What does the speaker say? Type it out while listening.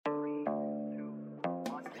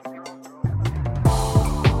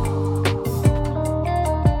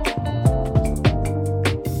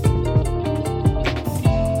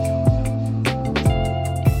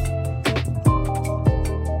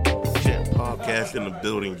Podcast in the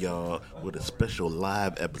building, y'all, with a special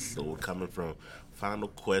live episode coming from Final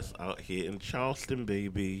Quest out here in Charleston,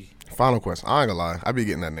 baby. Final Quest. I ain't gonna lie. I be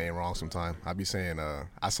getting that name wrong sometimes. I be saying, I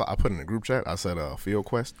put in the group chat, I said Field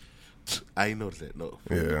Quest. I ain't noticed that, no.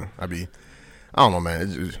 Yeah, I don't know,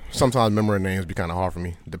 man. Sometimes remembering names be kind of hard for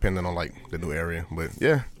me, depending on, like, the new area. But,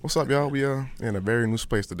 yeah, what's up, y'all? We in a very new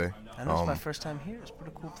space today. I know it's my first time here. It's a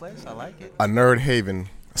pretty cool place. I like it. A nerd haven,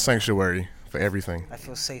 a sanctuary for everything. I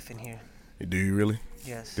feel safe in here. Do you really?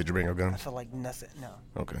 Yes. Did you bring your gun? I feel like nothing. No.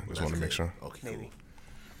 Okay, just want to make sure. Okay, Maybe. cool.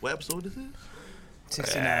 What episode is this?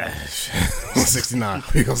 69. 69.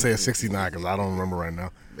 We gonna say it's 69 because I don't remember right now.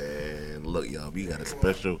 Man, look, y'all, we got a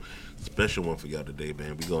special one for y'all today,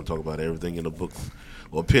 man. We gonna talk about everything in the books.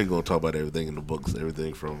 Well, Penn gonna talk about everything in the books.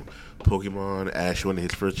 Everything from Pokemon, Ash winning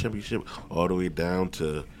his first championship, all the way down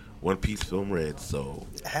to One Piece Film Red. So,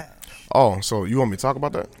 Oh, so you want me to talk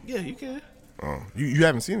about that? yeah, you can. Oh, you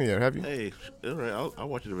haven't seen it yet, have you? Hey, all right, I'll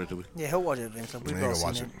watch it eventually. Yeah, he'll watch it eventually. We've Man, all go seen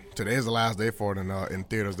watch it. it. Today's the last day for it in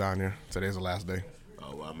theaters down here. Today's the last day.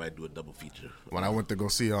 Oh, well, I might do a double feature. When I went to go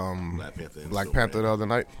see Black Panther the other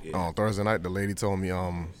night, Yeah. on Thursday night, the lady told me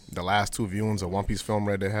the last two viewings of One Piece Film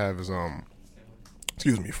Red they have is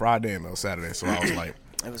Friday and Saturday. So I was like,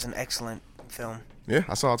 It was an excellent film. yeah,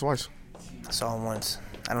 I saw it twice. I saw it once.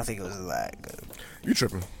 I don't think it was that good. You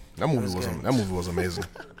tripping? That movie was amazing.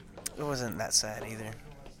 It wasn't that sad either.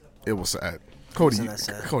 It was sad. Cody, Wasn't that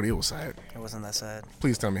sad? Cody, it was sad. It wasn't that sad.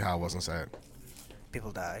 Please tell me how it wasn't sad.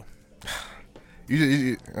 People die.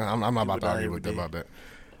 I'm not about to die argue every with day. you about that.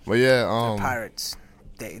 But yeah, Pirates.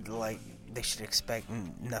 They should expect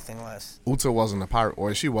nothing less. Uta wasn't a pirate,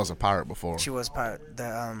 or she was a pirate before. She was pirate.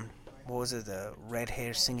 The what was it? The red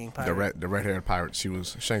hair singing pirate. The red haired pirate. She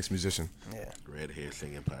was Shank's musician. Yeah, Red hair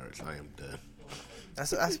singing pirates. I am done.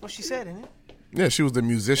 that's what she said, isn't it? Yeah, she was the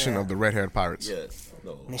musician Yeah. of the red haired pirates. Yes.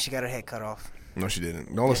 No. And then she got her head cut off. No, she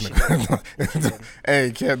didn't. Don't listen she to Cody.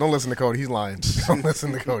 Hey, Kev, don't listen to Cody. He's lying. Don't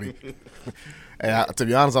listen to Cody. Hey, to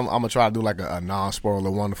be honest, I'm gonna try to do like a non-spoiler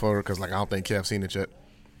one for her because like I don't think Kev's seen it yet.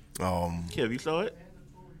 Kev, you saw it?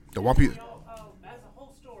 The One Piece. As a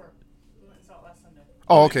whole store, we went and saw it last Sunday.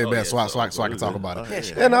 Oh, okay, Oh, man. yeah, So I so can talk about it. oh, yeah,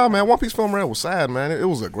 Yeah, no, man. One Piece Film Red was sad, man. It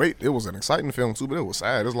was an exciting film too, but it was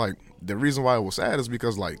sad. It's like the reason why it was sad is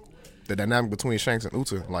because like the dynamic between Shanks and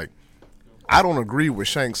Uta. Like, I don't agree with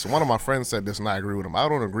Shanks. One of my friends said this, and I agree with him. I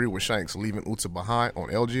don't agree with Shanks leaving Uta behind on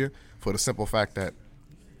Elgia for the simple fact that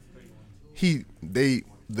the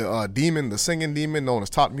singing demon known as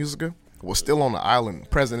Top Musica, was still on the island,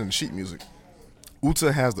 present in the sheet music.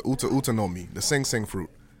 Uta has the Uta no Mi, the sing fruit.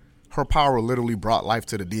 Her power literally brought life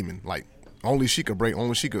to the demon. Like only she had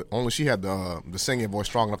the singing voice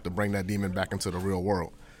strong enough to bring that demon back into the real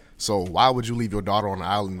world. So why would you leave your daughter on the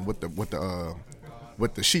island with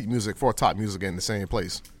the sheet music for Top Music in the same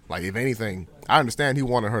place? Like if anything, I understand he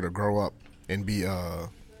wanted her to grow up and be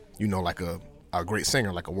like a great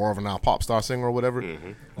singer, like a world-renowned pop star singer or whatever.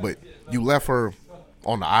 Mm-hmm. But you left her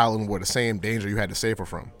on the island where the same danger you had to save her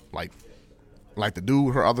from. Like the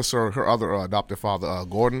dude, her other adopted father,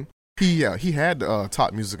 Gordon. He had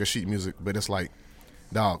Top Music or sheet music, but it's like,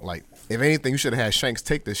 dog, like if anything, you should have had Shanks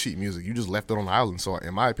take the sheet music. You just left it on the island. So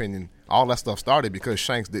in my opinion, all that stuff started because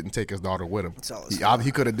Shanks didn't take his daughter with him.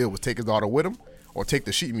 He could have did was take his daughter with him or take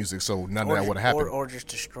the sheet music. So none of that would have happened. Or just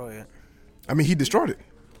destroy it. I mean, he destroyed it.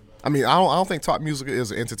 I mean, I don't think Top Music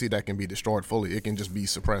is an entity that can be destroyed fully. It can just be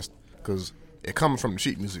suppressed because it comes from the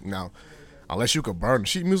sheet music. Now, unless you could burn the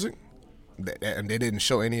sheet music, and they didn't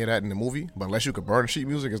show any of that in the movie, but unless you could burn the sheet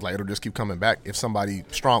music, it's like it'll just keep coming back if somebody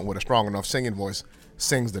strong with a strong enough singing voice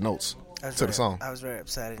sings the notes to the song. I was very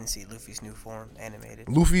upset I didn't see Luffy's new form animated.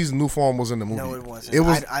 Luffy's new form was in the movie. No, it wasn't. It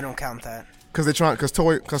was. I don't count that. Because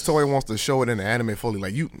Toei wants to show it in the anime fully.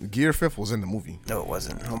 Like Gear 5th was in the movie. No, it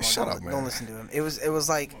wasn't. Shut up, man. Don't listen to him. It was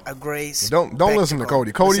like a gray. Don't listen to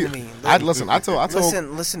Cody. Cody, listen to me. I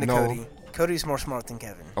told. Listen to no. Cody. Cody's more smart than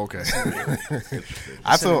Kevin. Okay. to me.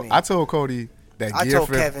 I told Cody that I Gear told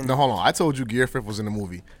 5th. Kevin. No, hold on. I told you Gear 5th was in the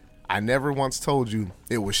movie. I never once told you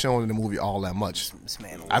it was shown in the movie all that much. This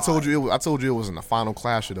man lied. I told you it was in the final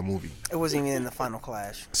clash of the movie. It wasn't even in the final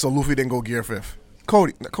clash. So Luffy didn't go Gear 5th.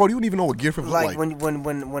 Cody, you don't even know what Gear 5th looked like.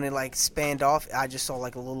 When it like spanned off, I just saw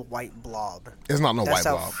like a little white blob. It's not no That's white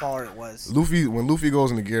how blob. far it was. When Luffy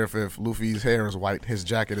goes into Gear 5th, Luffy's hair is white, his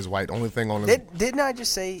jacket is white. Only thing on his Didn't I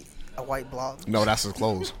just say a white blob? No, that's his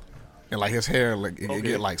clothes. And like his hair, like it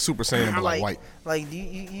get like Super Saiyan, but like white. Like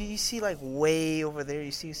you see like way over there.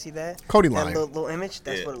 You see that? Cody that lying. little image.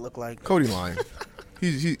 That's what it looked like. Cody lying.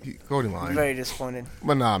 Cody lying. I'm very disappointed.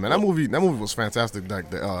 But nah, man, that movie was fantastic.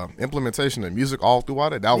 Like the implementation of music all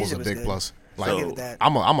throughout it, that was a Music big good. plus. Like, I get that.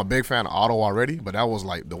 I'm a big fan of Otto already, but that was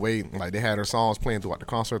like the way like they had her songs playing throughout the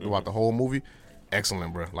concert, throughout the whole movie.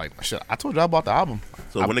 Excellent, bro. Like, shit, I told you about the album.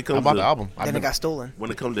 So when it comes about to the album, Then it got stolen.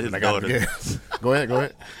 when it comes to his I got daughter, yeah. Go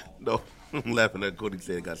ahead. no, I'm laughing at Cody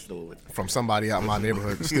said it got stolen. From somebody out in my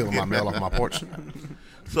neighborhood stealing my mail off my porch.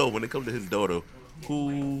 So when it comes to his daughter,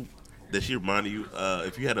 who does she remind you?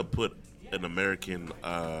 If you had to put an American,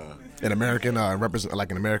 An American represent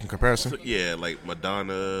like an American comparison. yeah, like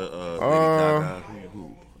Madonna, Lady Gaga,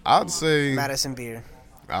 who? I'd say Madison Beer.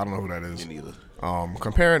 I don't know who that is. Me neither.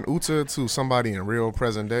 Comparing Uta to somebody in real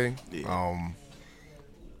present day, Yeah.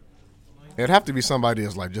 it'd have to be somebody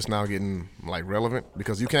that's like just now getting like relevant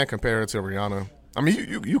because you can't compare her to Rihanna. I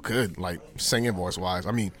mean, you could like singing voice wise.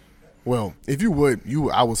 I mean, well, if you would,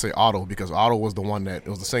 I would say Otto because Otto was the one that it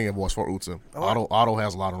was the singing voice for Uta. Otto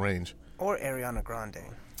has a lot of range. Or Ariana Grande.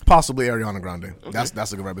 Possibly Ariana Grande.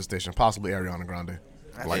 That's a good representation. Possibly Ariana Grande.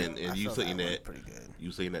 Like, and I you feel saying that that? one pretty good.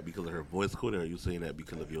 You saying that because of her voice code, or are you saying that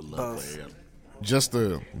because of your love Both. for Ariana? Just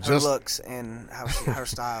Her just looks and her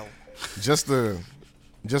style. just the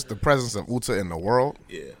presence of Uta in the world,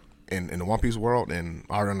 Yeah. in the One Piece world, and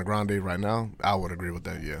Ariana Grande right now, I would agree with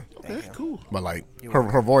that. Yeah. Okay, cool. But like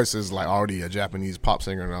her voice is like already a Japanese pop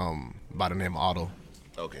singer by the name of Otto.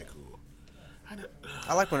 Okay, cool.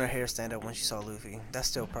 I like when her hair stand up when she saw Luffy. That's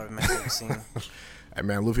still probably my favorite scene. Hey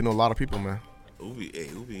man, Luffy know a lot of people, man.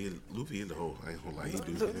 Luffy in the hole. I ain't gonna lie, he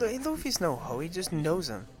do. Luffy's no hoe. He just knows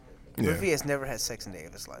him. Yeah. Luffy has never had sex in a day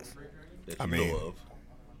of his life. That I you mean- know of.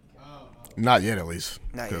 Not yet, at least.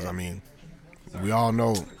 Not Because yet. I mean, we all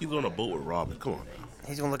know. He's on a boat with Robin. Come on now.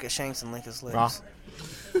 He's gonna look at Shanks and lick his lips.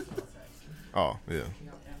 Oh yeah.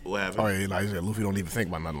 What happened? Oh yeah. Like I said, Luffy don't even think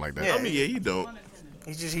about nothing like that. Yeah. I mean, yeah, you don't.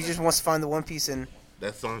 He just wants to find the One Piece and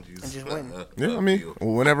That's Sanji's. And just win. Yeah, I mean,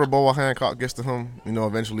 whenever Boa Hancock gets to him,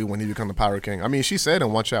 eventually when he becomes the Pirate King. I mean, she said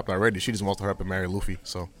in one chapter already she just wants to hurry up and marry Luffy.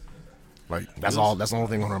 So, like, that's all. That's the only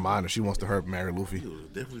thing on her mind. Is she wants to hurry up and marry Luffy. You'll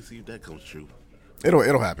definitely see if that comes true.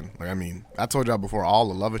 It'll happen. Like, I mean, I told y'all before, all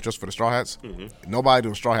the love interest for the Straw Hats. Nobody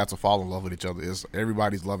in the Straw Hats will fall in love with each other. Is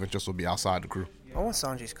everybody's love interest will be outside the crew. I want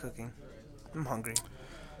Sanji's cooking. I'm hungry.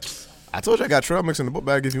 I told you I got trail mix in the book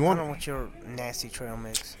bag if you I want. don't want your nasty trail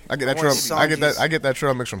mix. I get that want trail. I get that. Sanji's- I get that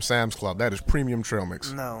trail mix from Sam's Club. That is premium trail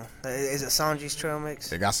mix. No, is it Sanji's trail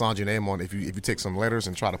mix? It got Sanji name on it. If you take some letters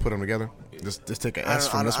and try to put them together, just take an I S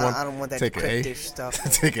don't- from I this don't- one. I don't want that take an A. cryptic stuff.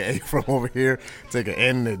 Take an A from over here. Take an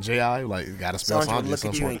N and JI. Like you gotta spell Sanji would Sanji at look some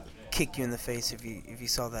at you point. and kick you in the face if you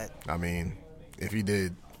saw that. I mean, if he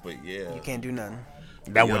did, But yeah, You can't do nothing.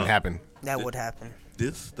 that Yeah. wouldn't happen. That would happen.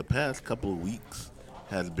 the past couple of weeks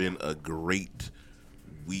has been a great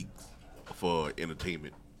week for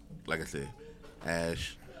entertainment. Like I said,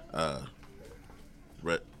 Ash,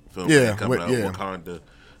 film Yeah, coming wait, out, yeah. Wakanda,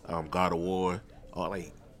 God of War. All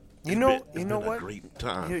like, You know it's been a what? great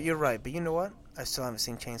time. You're right, but you know what? I still haven't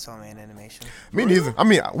seen Chainsaw Man animation. Me neither. I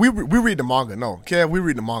mean, we read the manga. No, Kev, we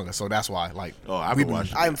read the manga, so that's why. Like, Oh, I've we been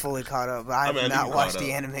watching. I'm fully caught up, but I have mean, I not think watched caught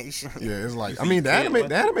the up. animation. Yeah, it's like You I mean, see,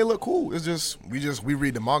 the anime look cool. It's just we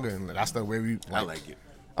read the manga and that's the way we. Like, I like it.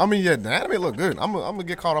 I mean, yeah, the anime look good. I'm gonna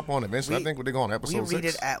get caught up on it eventually. I think they go on We episode read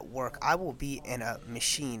 6. it at work. I will be in a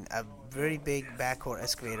machine, a very big backcourt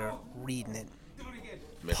excavator, reading it.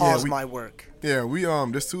 Pause we- my work. Yeah, we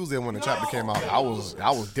this Tuesday when the chapter came out, I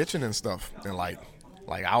was ditching and stuff, and like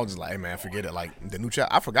I was just like, hey man, forget it. Like the new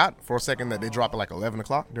chapter, I forgot for a second that they drop at like 11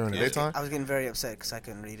 o'clock during the daytime. I was getting very upset because I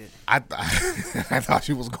couldn't read it. I thought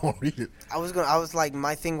you was gonna read it. I was like,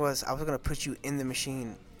 my thing was, I was gonna put you in the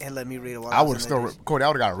machine and let me read it while I was would in have still, the dis- Cody. I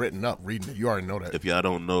would have got it written up reading it. You already know that. If y'all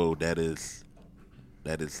don't know, that is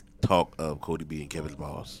talk of Cody being Kevin's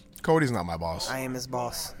boss. Cody's not my boss. I am his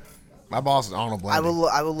boss. My boss is Arnold I Blandy.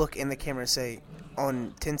 will look in the camera and say, on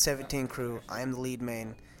 1017 crew, I am the lead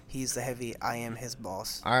man. He's the heavy. I am his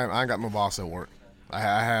boss. I ain't got no boss at work. I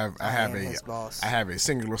have am his boss. I have a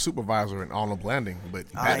singular supervisor in Arnold Blanding, but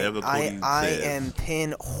I Whatever Cody I says. am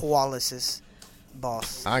Penn Wallace's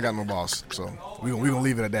boss. ain't got no boss. So we gonna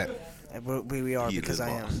leave it at that. And we are He is because his I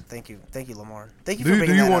am. boss. Thank you, Lamar. Thank you Do for you,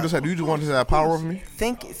 bringing do you that want up. this? Do you just want this to have power over me?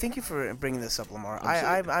 Thank you for bringing this up, Lamar.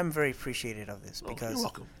 I'm very appreciative of this because you're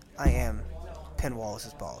welcome. I am Penn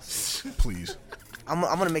Wallace's boss. Please. I'm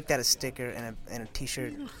gonna make that a sticker and a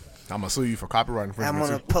T-shirt. I'm gonna sue you for copyright I'm infringement.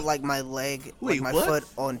 gonna too. put like my leg, Wait, like my what? foot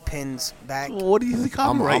on Penn's back. What is he I'm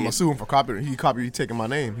copyrighting? gonna sue him for copyright. He taking my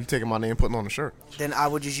name. He taking my name, putting it on the shirt. Then I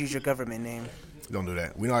would just use your government name. Don't do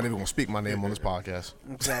that. We're not even gonna speak my name on this podcast.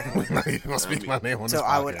 Exactly. We're not even gonna speak my name on this So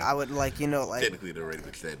podcast. I would like Technically, they're already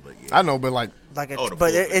been said, but yeah. I know, but like like, Oh, the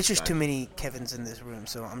but full it's just thing. too many Kevins in this room.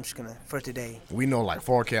 So I'm just gonna for today. we know like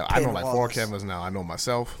 4 Kev. I know Penn like 4 Wallace. Kevins now. I know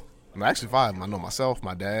myself. No, actually 5. I know myself,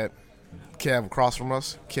 my dad, Kev across from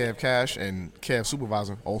us, Kev Cash, and Kev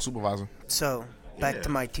supervisor, old supervisor. So back to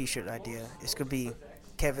my T-shirt idea. It's gonna be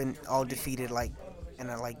Kevin all defeated, and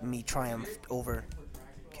I like me triumphed over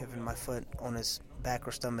Kevin, my foot on his back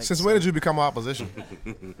or stomach. Since when did you become opposition?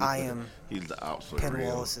 I am He's the outside. Ken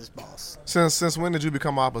Wallace's boss. Since when did you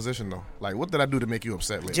become opposition though? Like, what did I do to make you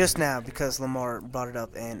upset lately? Just now, because Lamar brought it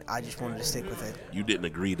up, and I just wanted to stick with it. You didn't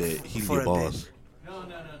agree that he's For your a boss. No.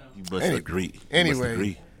 You must agree.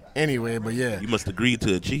 Anyway, but yeah, You must agree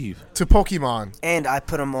to achieve. to Pokemon, And I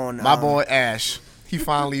put him on my boy Ash, he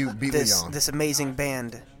finally beat Leon. this amazing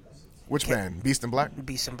band, Which band? Beast and Black?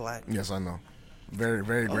 Beast and Black. Yes, I know. Very,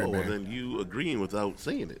 very great Oh, well, band. then you agreeing without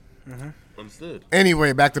saying it. Understood.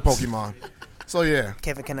 Anyway, back to Pokemon. So yeah.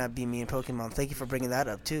 Kevin cannot beat me in Pokemon. Thank you for bringing that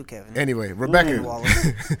up too, Kevin. Anyway, Ooh, Rebecca. Wallace.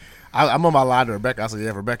 I'm on my line to Rebecca. I said,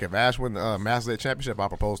 "Yeah, Rebecca, if Ash win the Master Championship, I'll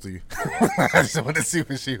propose to you." I just wanted to see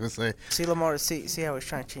what she would say. See Lamar, see how he's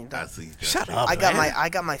trying to change I that. see. Shut up. I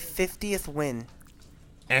got my 50th win.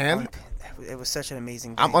 And It was such an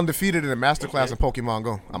amazing day. I'm undefeated in the Masterclass in Pokemon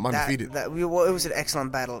Go. I'm undefeated. It was an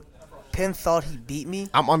excellent battle. Penn thought he beat me.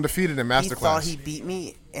 I'm undefeated in He thought Masterclass. he beat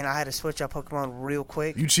me, and I had to switch out Pokemon real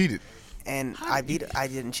quick. You cheated. And I beat. I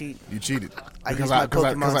didn't cheat. You cheated. I Because used my I, cause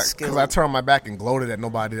I, Pokemon cause I, skill. cause I turned my back and gloated at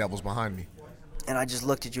nobody that was behind me. And I just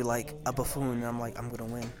looked at you like a buffoon, and I'm like, I'm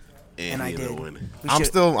gonna win. And I he ended did. up winning. I'm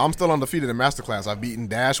still undefeated in Masterclass. I've beaten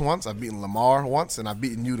Dash once. I've beaten Lamar once, and I've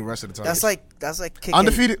beaten you the rest of the time. That's like kicking,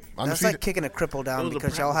 Undefeated. That's Undefeated. like kicking a cripple It down was a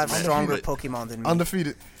because y'all have practice stronger match. Pokemon than me.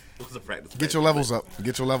 Undefeated. It was a practice. Get your levels up.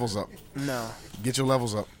 Get your levels up. No, Get your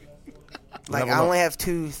levels up. like Level I up. only have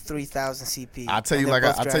 3,000 CP. I tell you and like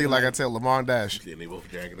they're I both tell you like I Dragonite. tell Lamar and Dash. Yeah, they both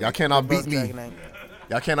dragging Y'all it. cannot They're both beat me. Dragonite.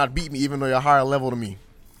 Y'all cannot beat me even though you're higher level than me.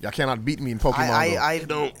 Y'all cannot beat me in Pokemon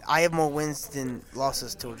Go. I have more wins than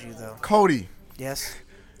losses towards you though. Cody, Yes.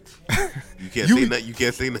 You can't You- say that. You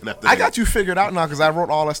can't say nothing after I that. got you figured out now because I wrote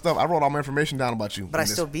all that stuff. I wrote all my information down about you. But I in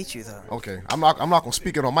this- still beat you though. Okay, I'm not gonna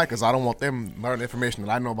speak it on mic because I don't want them learning information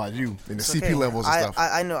that I know about you and the It's CP okay. levels and stuff.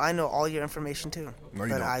 I know all your information too. No,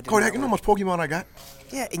 you but don't. I do Cody, not you know how work- much Pokemon I got?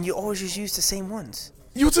 Yeah, and you always just use the same ones.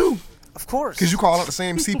 You too, Of course. because you call out the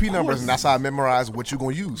same CP numbers, and that's how I memorize what you're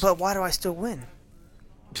gonna use. But why do I still win?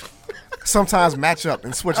 Sometimes match up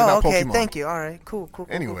and switching Oh, out okay. Pokemon. Thank you. All right. Cool.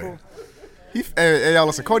 Anyway. Cool. Hey, y'all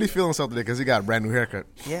listen. Cody feeling himself today because he got a brand new haircut.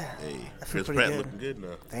 Yeah. Hey, I feel Chris pretty Pratt good. looking good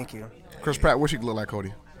now. Thank you. Chris Pratt, wish he could look like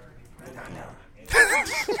Cody.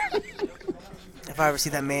 If I ever see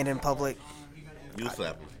that man in public, You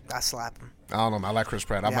slap him. I slap him. I don't know, man. I like Chris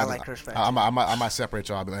Pratt. Yeah, I like Chris Pratt, I might separate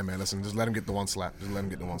y'all. I'll be like, man, listen, just let him get the one slap. Just let him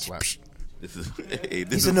get the one slap. This is. Hey,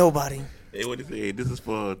 this He's is. a nobody. Hey, what do you say? Hey, this is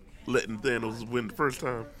for letting Thanos win the first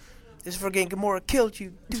time. This is for getting Gamora killed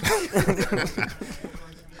you.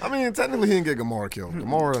 I mean, technically, he didn't get Gamora killed.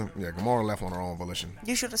 Gamora left on her own volition.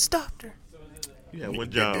 You should have stopped her. You had one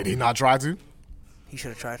job. Did he not try to? He should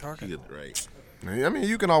have tried harder. He did right. I mean,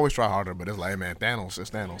 you can always try harder, but it's like, hey, man, Thanos is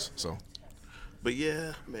Thanos. So, But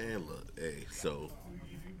yeah, man, look, hey, so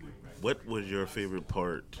what was your favorite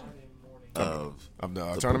part of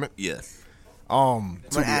the tournament? Yes. When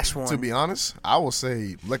Ash won. To be honest, I would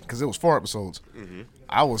say, because it was 4 episodes,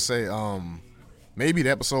 I would say maybe the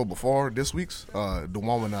episode before this week's, the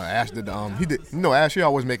one when Ash did he did. You know, Ash, he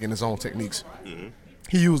always making his own techniques.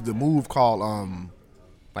 He used the move called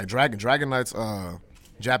like Dragonite's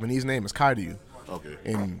Japanese name is Kairyu. Okay.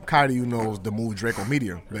 And Kairyu knows the move Draco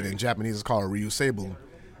Meteor, but in Japanese it's called Ryu Seiboon.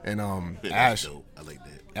 And That's Ash dope. I like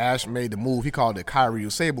that. Ash made the move. He called it Kairyu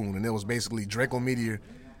Seiboon, and it was basically Draco Meteor,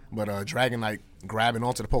 but Dragonite grabbing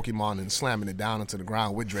onto the Pokemon and slamming it down into the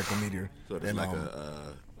ground with Draco Meteor. So it's and, like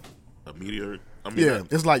a meteor. I mean, yeah,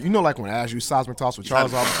 it's like, you know, like when Ash used Seismic Toss with Charizard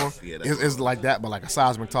before? Yeah, that's It's like that, but like a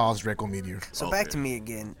Seismic Toss Draco Meteor. So back to me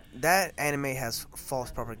again. That anime has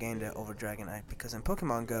false propaganda over Dragonite because in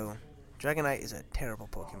Pokemon Go, Dragonite is a terrible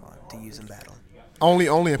Pokemon to use in battle. Only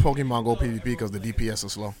in Pokemon Go PvP because the DPS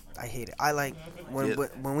is slow. I hate it. I like when Yeah.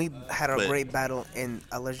 when we had a But- great battle in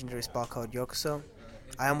a legendary spot called Yokuso.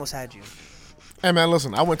 I almost had you, Hey man,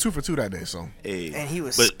 listen, I went 2 for 2 that day, so hey, and he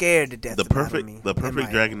was but scared to death. The to battle perfect, me the in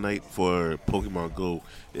perfect my- Dragonite for Pokemon Go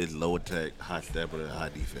is low attack, high stamina, high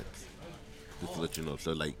defense. Just to let you know.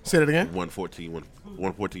 So like say that again. 114,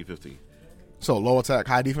 114, 15. So low attack,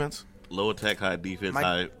 high defense. Low attack, high defense, My-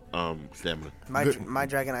 high stamina. My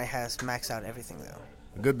Dragonite has maxed out everything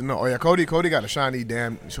though. Good to know. Oh yeah, Cody got a shiny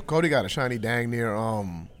dang near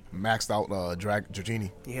maxed out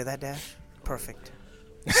Dratini. You hear that, Dash? Perfect.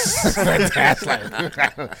 That's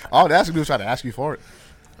like all that's gonna do is try to ask you for it.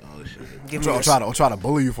 Oh shit! Give me your, Try to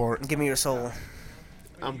bully you for it. give me your soul.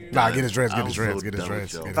 I'm Nah, done. get his dreads, get I'm his dreads, so get his done with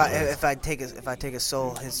dreads, y'all. get If his I take a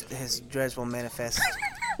soul, his dreads will manifest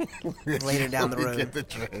later down the road. Get the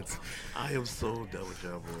dreads. I am so done with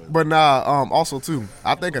y'all, boys. But nah, also too,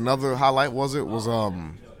 I think another highlight was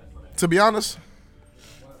to be honest,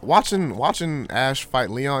 watching Ash fight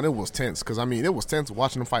Leon, it was tense because it was tense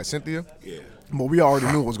watching him fight Cynthia. Yeah. But we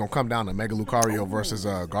already knew it was gonna come down to Mega Lucario versus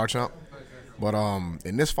Garchomp. But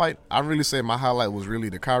in this fight, I really say my highlight was really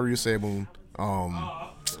the Kyryu Sabun.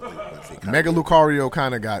 Mega Lucario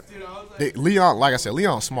kind of got Leon. Like I said,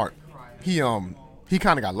 Leon's smart. He kind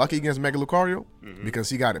of got lucky against Mega Lucario because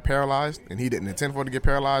he got it paralyzed and he didn't intend for it to get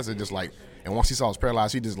paralyzed. It just like, and once he saw it was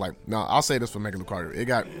paralyzed, he just like, no. I'll say this for Mega Lucario.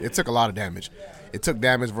 It took a lot of damage. It took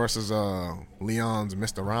damage versus Leon's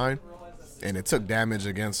Mr. Rhyme, and it took damage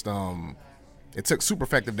against It took super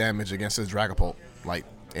effective damage against his Dragapult. Like,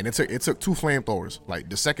 and it took two flamethrowers. Like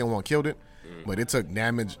the second one killed it, but it took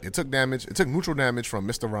damage. It took neutral damage from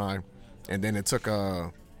Mr. Rhyme, and then it took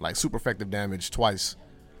like super effective damage twice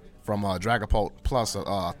from Dragapult plus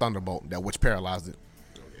Thunderbolt which paralyzed it.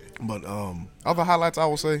 But other highlights I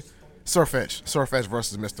will say, Surfetch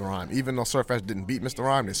versus Mr. Rhyme. Even though Surfetch didn't beat Mr.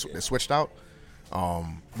 Rhyme, they switched out.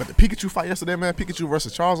 But the Pikachu fight yesterday, man, Pikachu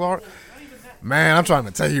versus Charizard. Man, I'm trying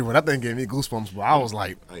to tell you, but that thing gave me goosebumps. But I was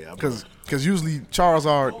like, because usually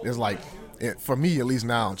Charizard is like, for me at least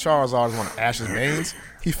now, Charizard is one of Ash's mains.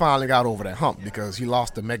 He finally got over that hump because he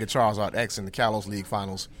lost to Mega Charizard X in the Kalos League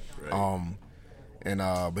Finals. Right.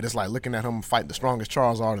 But it's like looking at him fight the strongest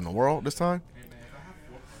Charizard in the world this time.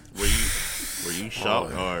 Were you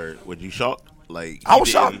shocked or were you shocked? Like I was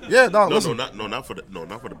shocked. Yeah, not for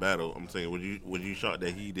the battle. I'm saying, was you shocked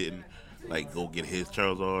that he didn't like go get his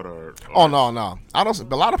Charizard or? Oh no. I don't.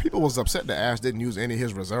 But a lot of people was upset that Ash didn't use any of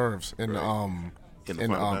his reserves in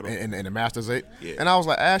the Masters 8. Yeah. And I was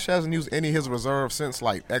like, Ash hasn't used any of his reserves since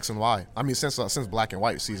like X and Y. I mean, since Black and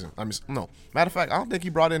White season. I mean, no. Matter of fact, I don't think he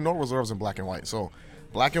brought in no reserves in Black and White. So,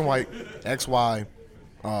 Black and White, X, Y,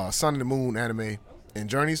 Sun and the Moon anime, and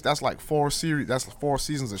Journeys. That's like 4 series. That's 4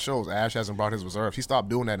 seasons of shows. Ash hasn't brought his reserves. He stopped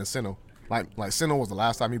doing that in Sinnoh. Like Sinnoh was the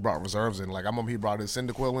last time he brought reserves in. Like I remember he brought his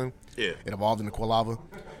Cyndaquil in. Yeah. It evolved into Quilava.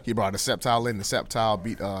 He brought a Sceptile in. The Sceptile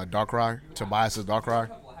beat Darkrai. Tobias' Darkrai.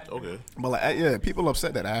 Okay. But like, people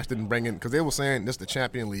upset that Ash didn't bring in, because they were saying this the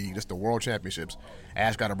Champion League, this the World Championships.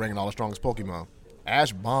 Ash got to bring in all the strongest Pokemon.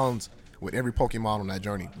 Ash bonds with every Pokemon on that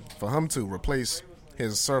journey. For him to replace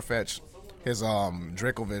his Surfetch, his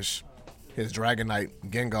Dracovish, his Dragonite,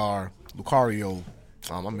 Gengar, Lucario.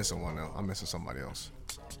 I'm missing one now. I'm missing somebody else.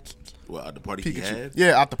 Well, at the party Pikachu. he had?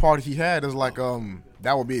 Yeah, at the party he had is like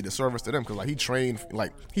that would be a disservice to them, because like he trained,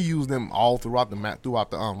 like he used them all throughout the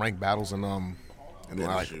ranked battles and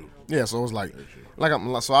like, yeah. So it was like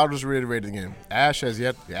so I'll just reiterate it again. Ash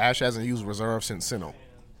hasn't used reserve since Sinnoh.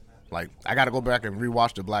 Like I got to go back and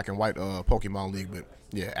rewatch the Black and White Pokemon League, but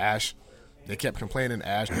yeah, Ash. They kept complaining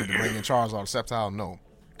Ash needed to bring in Charizard or Sceptile. No,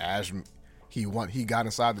 Ash. He got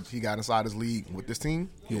inside his league with this team.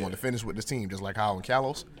 He wanted to finish with this team, just like how in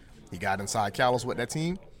Kalos. He got inside Kalos with that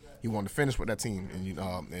team. He wanted to finish with that team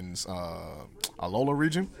in Alola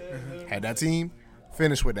region. Had that team,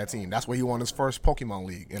 finished with that team. That's where he won his first Pokemon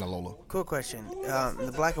League in Alola. Cool question.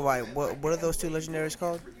 The Black and White. What are those 2 legendaries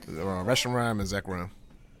called? Reshiram and Zekrom.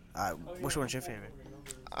 Which one's your favorite?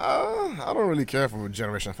 I don't really care for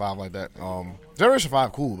Generation 5 like that. Generation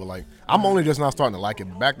 5 cool, but like I'm only just now starting to like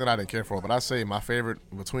it. Back then I didn't care for it, but I say my favorite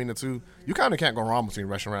between the two, you kind of can't go wrong between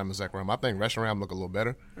Reshiram and Zekrom. I think Reshiram look a little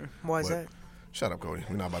better. Why is that? Shut up, Cody.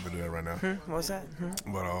 We're not about to do that right now. What's that?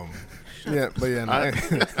 But yeah, no, I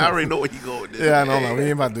already know where you go with this. Yeah, I know. No, we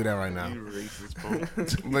ain't about to do that right now. You racist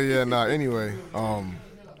punk. But yeah, no. Anyway,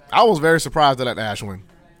 I was very surprised to let Ash win,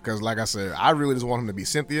 because like I said, I really just want him to beat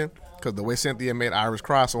Cynthia. Because the way Cynthia made Iris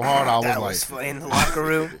cry so hard, I was that like, was funny in the locker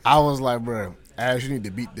room. I was like, bro, Ash, you need to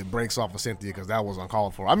beat the brakes off of Cynthia, because that was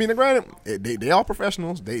uncalled for. I mean, granted, they all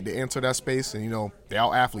professionals. They enter that space, and they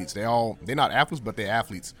all athletes. They're not athletes, but they're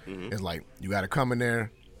athletes. Mm-hmm. It's like you got to come in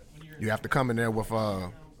there. You have to come in there with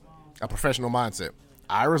a professional mindset.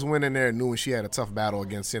 Iris went in there knowing she had a tough battle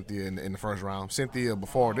against Cynthia in the first round. Cynthia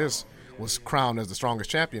before this was crowned as the strongest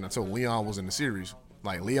champion until Leon was in the series.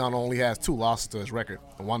 Like Leon only has 2 losses to his record: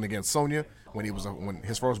 one against Sonya when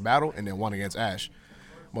his first battle, and then one against Ash.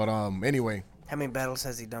 But anyway, how many battles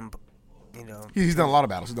has he done? He's done a lot of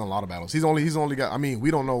battles. He's only got. I mean, we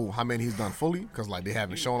don't know how many he's done fully, because like they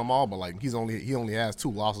haven't shown them all. But like he only has 2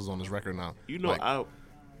 losses on his record now. Like, I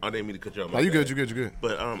didn't mean to cut you off. No, you're good.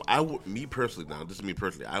 But me personally,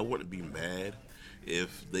 I wouldn't be mad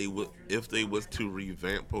if they was to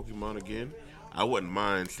revamp Pokemon again. I wouldn't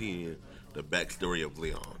mind seeing the backstory of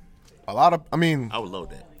Leon. I would love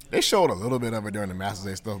that. They showed a little bit of it during the Masters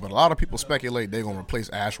Day stuff, but a lot of people speculate they're gonna replace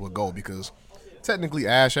Ash with Gold, because technically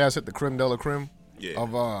Ash has hit the creme de la creme.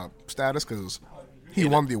 status because he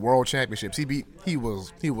won the world championships. He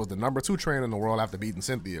was the number 2 trainer in the world after beating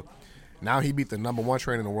Cynthia. Now he beat the number 1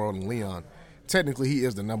 trainer in the world in Leon. Technically, he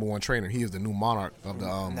is the number 1 trainer. He is the new monarch of the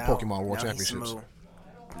Pokemon World Championships.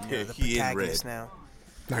 He is red.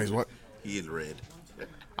 Now He's what? He is red.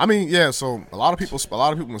 I mean, yeah. So a lot of people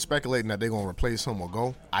are speculating that they're gonna replace him or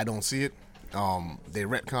go. I don't see it. They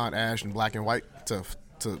retconned Ash in Black and White to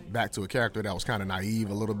back to a character that was kind of naive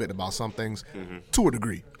a little bit about some things, to a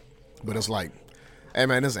degree. But it's like, hey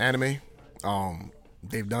man, this is anime.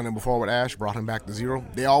 They've done it before with Ash, brought him back to 0.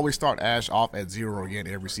 They always start Ash off at 0 again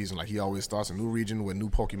every season. Like he always starts a new region with new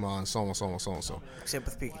Pokemon, so on, so on, so on, so. except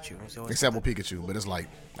with Pikachu. Except with Pikachu, but it's like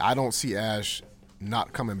I don't see Ash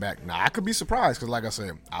not coming back. Now I could be surprised because, like I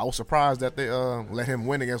said, I was surprised that they let him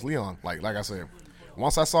win against Leon. Like I said,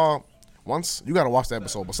 once you got to watch the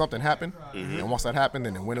episode, but something happened, and once that happened,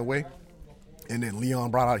 then it went away. And then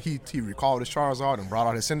Leon brought out, he recalled his Charizard and brought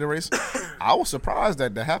out his Cinderace. I was surprised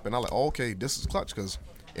that happened. I was like, oh, okay, this is clutch because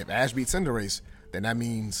if Ash beats Cinderace, then that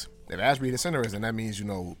means, if Ash beats Cinderace, then that means, you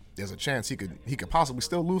know, there's a chance he could possibly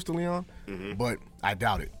still lose to Leon, but I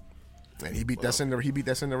doubt it. And he beat that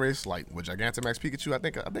Cinderace like with Gigantamax Pikachu. I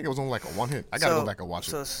think it was only like a 1 hit. I gotta go back and watch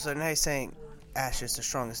it. So now he's saying Ash is the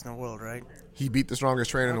strongest in the world, right? He beat the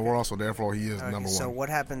strongest trainer in the world, so therefore he is number 1. So what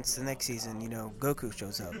happens the next season? You know, Goku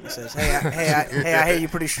shows up and says, "Hey, I hear you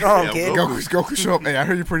pretty strong, kid." Goku show up. Hey, I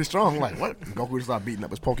hear you pretty strong. I'm like, what? Goku just start beating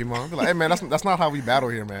up his Pokemon. Be like, hey man, that's not how we battle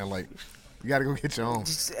here, man. Like, you gotta go get your own.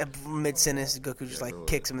 Just mid sentence, Goku just like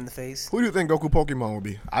kicks him in the face. Who do you think Goku Pokemon will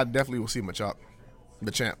be? I definitely will see Machamp.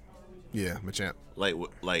 Yeah, Machamp.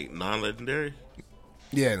 Like non-legendary.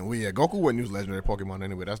 Yeah, Goku wouldn't use legendary Pokemon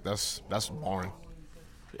anyway. That's boring.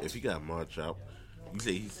 If he got Machop, you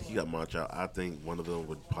say he got Machop. I think one of them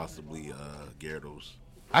would possibly Gyarados.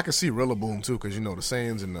 I could see Rillaboom too, because you know the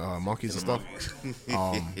Saiyans and the monkeys and stuff.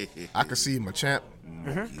 I could see Machamp.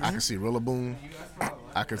 I could see Rillaboom.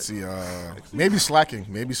 I could see maybe Slacking.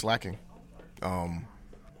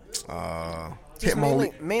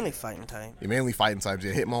 Hitmonlee. Mainly fighting type. Yeah, mainly fighting types.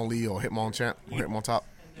 Yeah, Hitmonlee or Hitmonchan or Hitmontop.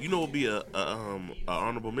 You know, it'd be a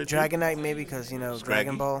honorable mention. Dragonite maybe because you know Scraggy.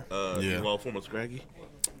 Dragon Ball. Evolved form of Scraggy.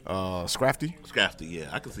 Scrafty. Yeah,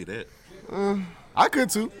 I can see that. I could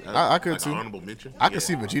too. I could like too. Honorable mention. I could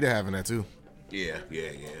see Vegeta having that too. Yeah.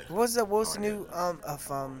 What was the new oh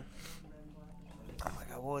my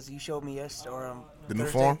god, what was it? You showed me yesterday or the new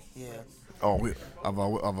Thursday? form? Yeah. Oh,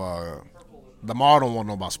 the Mar don't want to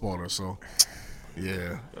know about spoilers, so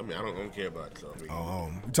yeah. I mean, I don't care about it. So, I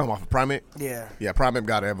mean, you talking about Primate? Yeah. Yeah, Primate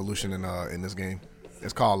got an evolution in this game.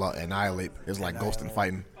 It's called Annihilate. It's like Ghost and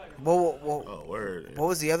Fighting. What word.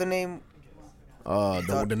 was the other name?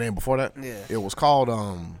 The name before that? Yeah. It was called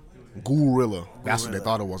Ghoulrilla. That's what they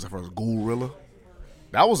thought it was at first. Ghoulrilla.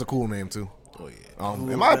 That was a cool name too. Oh yeah.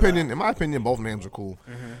 In my opinion, both names are cool.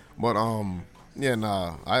 But I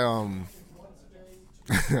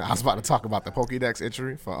was about to talk about the Pokédex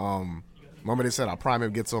entry for remember they said our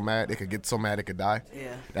Primate gets so mad it could die.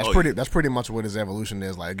 Yeah. That's pretty much what his evolution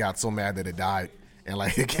is. Like it got so mad that it died. And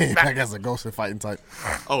like it came back as a ghost and fighting type.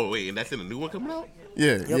 Oh wait, and that's in the new one coming out?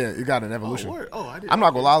 Yeah, you got an evolution. Oh, word. I didn't. I'm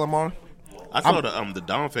not gonna lie, Lamar. I saw the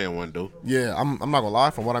Dawn fan one though. Yeah, I'm not gonna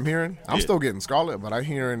lie. From what I'm hearing, I'm still getting Scarlet, but I'm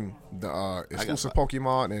hearing the exclusive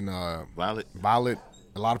Pokemon and Violet.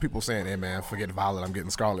 A lot of people saying, "Hey man, forget Violet. I'm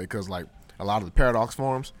getting Scarlet," because like a lot of the Paradox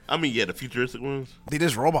forms. I mean, yeah, the futuristic ones. They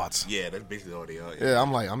just robots. Yeah, that's basically all they are. Yeah,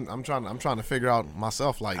 I'm like, I'm trying to figure out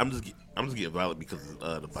myself. Like, I'm just getting Violet because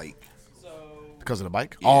of the bike. Because of the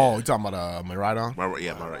bike? Yeah. Oh, you talking about Miraidon?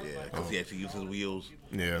 Yeah. Because he actually uses wheels.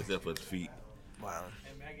 Yeah. Except for his feet. Wow.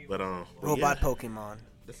 But robot Pokemon.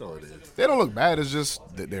 That's all it is. They don't look bad. It's just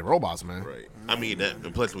they're robots, man. Right. I mean that.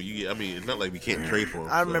 And plus, when you get, it's not like we can't trade for them.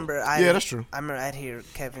 I remember. Yeah, that's true. I remember I'd hear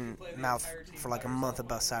Kevin mouth for like a month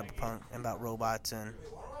about Cyberpunk and about robots and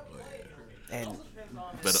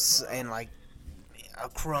like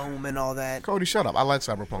Chrome and all that. Cody, shut up. I like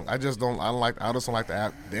Cyberpunk. I just don't like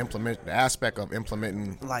the aspect of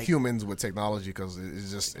implementing humans with technology because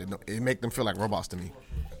it make them feel like robots to me.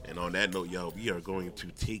 And on that note, y'all, we are going to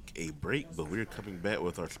take a break, but we're coming back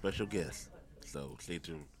with our special guest. So stay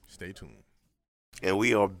tuned. Stay tuned. And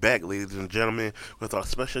we are back, ladies and gentlemen, with our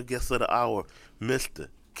special guest of the hour, Mr.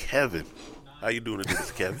 Kevin. How you doing today,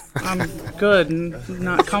 Mr. Kevin? I'm good.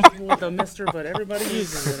 Not comfortable with the mister, but everybody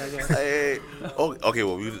uses it, I guess. Hey. Okay,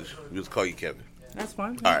 well, we'll just call you Kevin. That's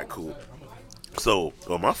fine. All right, cool. So,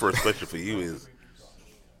 my first question for you is,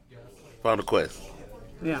 Final Quest.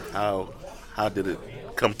 Yeah. How did it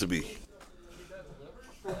come to be?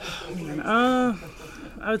 I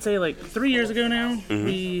would say like 3 years ago now,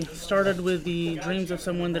 we started with the dreams of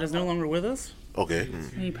someone that is no longer with us. Okay.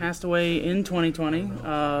 He passed away in 2020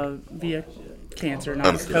 via cancer, not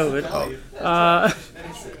Understood. COVID. Oh,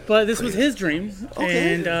 But this was his dream,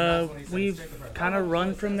 Okay. and we've kind of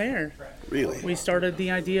run from there. really? We started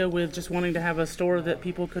the idea with just wanting to have a store that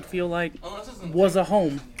people could feel like was a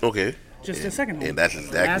home, Okay. just a second home. And that's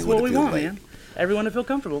exactly That's what what it we feels want, like. man. Everyone to feel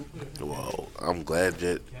comfortable. Well, I'm glad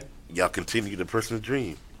that y'all continue the person's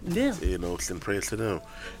dream. Yeah. You know, send prayers to them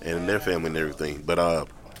and their family and everything. But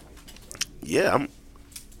yeah,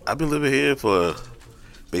 I've been living here for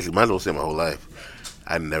basically might as well say my whole life.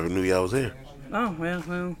 I never knew y'all was here. Oh,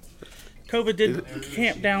 well. COVID did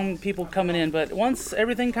camp down people coming in, but once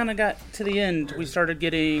everything kind of got to the end, we started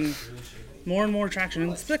getting more and more traction,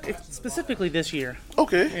 and specifically this year.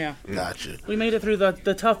 Okay. Yeah. Gotcha. We made it through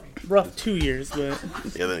the tough, rough 2 years, but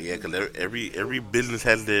Yeah, because every business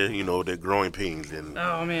has their their growing pains, and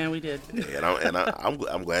oh man, we did.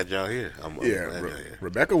 I'm glad y'all here. I'm glad y'all here.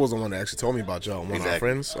 Rebecca was the one that actually told me about y'all. One of our Exactly.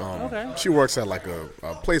 friends. Okay. She works at like a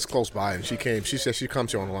place close by, and she came. She said she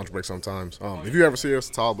comes here on a lunch break sometimes. If you ever see her, it's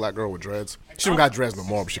a tall black girl with dreads. She don't got dreads no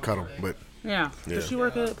more, but she cut them. But Yeah. Does she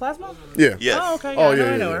work at Plasma? yeah. Yes. Oh, okay. Oh Yeah,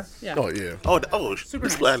 yeah, I know yeah. her. Yeah. Oh yeah. Super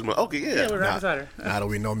this nice. plasma. Okay, yeah. Yeah, we're right beside her. Now that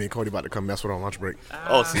we know, me and Cody about to come mess with her on lunch break.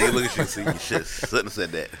 Oh, see, look at you. See, you shouldn't have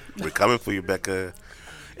said that. We're coming for you, Becca.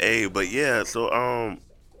 Hey, but yeah, so,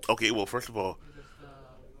 okay, well, first of all,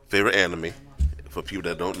 favorite anime, for people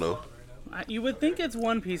that don't know. You would think it's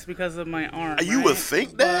One Piece because of my arm. You right? would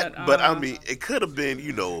think that, but I uh, mean, it could have been,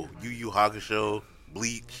 Yu Yu Hakusho,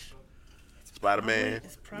 Bleach, Spider-Man.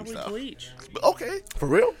 It's probably and stuff. Bleach. But okay, For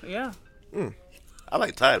real? Yeah. I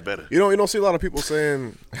like Tide better. You don't see a lot of people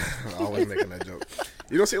saying. Always making that joke.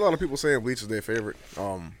 You don't see a lot of people saying Bleach is their favorite.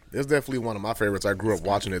 It's definitely one of my favorites. I grew up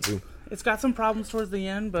watching it too. It's got some problems towards the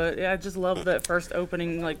end, but yeah, I just love that first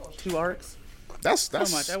opening, like 2 arcs That's so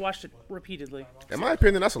much. I watched it repeatedly. in my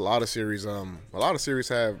opinion, that's a lot of series. A lot of series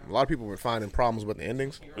have a lot of people been finding problems with the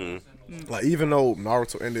endings. Like even though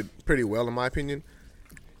Naruto ended pretty well, in my opinion,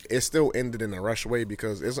 it still ended in a rush way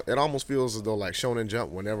because it almost feels as though like Shonen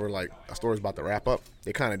Jump, whenever like a story's about to wrap up,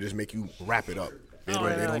 they kind of just make you wrap it up. They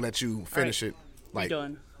don't let you finish it. Like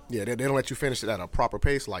Done. yeah, they don't let you finish it at a proper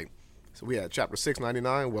pace. Like so, we had chapter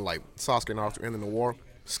 699 where like Sasuke and Naruto ending the war.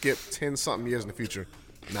 Skip 10 something years in the future.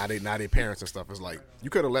 Now they parents and stuff. It's like you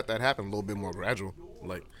could have let that happen a little bit more gradual.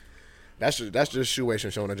 Like that's just Shueisha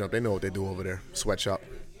Shonen Jump. They know what they do over there. Sweatshop.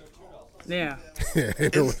 Yeah. Yeah, they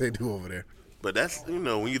know what they do over there. But that's,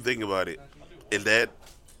 when you think about it, is that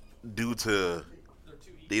due to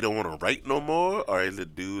they don't want to write no more, or is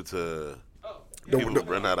it due to people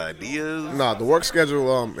run out of ideas? Nah, the work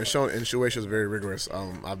schedule in Shueisha is very rigorous.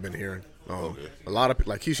 I've been hearing. A lot of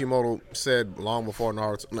like Kishimoto said long before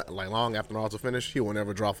Naruto, like long after Naruto finished, he will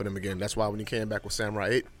never draw for them again. That's why when he came back with Samurai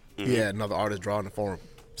 8, he had another artist drawing it for him,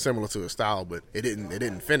 similar to his style, but it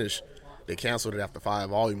didn't finish. They canceled it after 5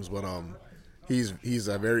 volumes, but he's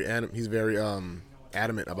very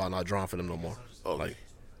adamant about not drawing for them no more. Oh, like,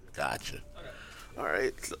 gotcha. All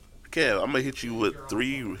right, so, Kev, I'm gonna hit you with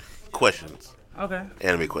 3 questions, Okay.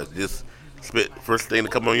 anime questions. Just spit first thing to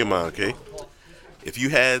come on your mind, okay? If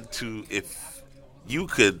you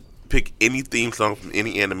could pick any theme song from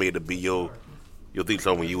any anime to be your theme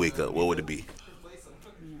song when you wake up, what would it be?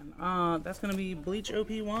 That's gonna be Bleach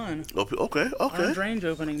OP1. Okay. Orange Range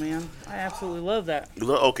opening, man. I absolutely love that.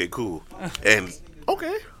 Okay, cool. And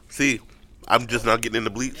okay, see, I'm just not getting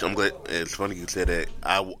into Bleach. I'm glad. It's funny you said that.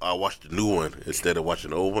 I watched the new one instead of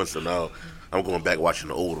watching the old one, so now I'm going back watching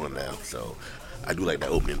the old one now. So I do like that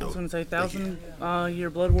opening though. I was gonna say 1,000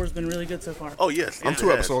 Year Blood War's been really good so far. Oh yes, I'm it 2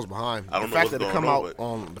 has. episodes behind. I don't the know fact what's that it going come on, out but-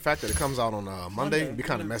 on the fact that it comes out on Monday be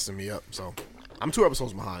kind of messing me up. So I'm 2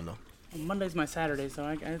 episodes behind though. Monday's my Saturday, so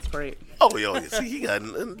it's great. Oh yeah. See, he got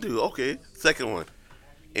nothing to do. Okay, second one.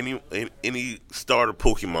 Any starter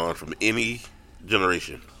Pokemon from any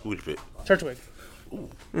generation? Who would you pick? Turtwig.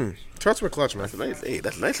 Trust with Clutch, man.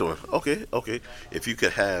 That's a nice one. Okay. If you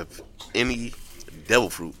could have any devil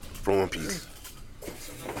fruit from One Piece,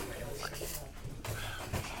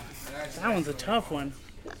 That one's a tough one.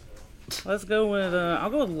 Let's go with. I'll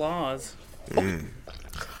go with Laws.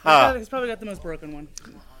 He's probably got the most broken one.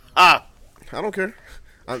 I don't care.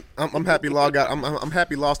 I'm happy Law got. I'm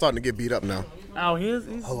happy Law starting to get beat up now. Oh, he's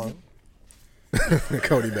Hello.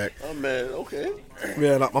 Cody back. oh man, okay.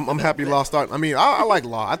 Yeah, I'm happy Law starting. I mean, I like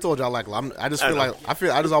Law. I told you I like Law. I just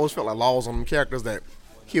always felt like Law was one of them characters that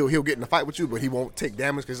he'll get in a fight with you, but he won't take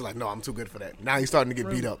damage because he's like, no, I'm too good for that. Now he's starting to get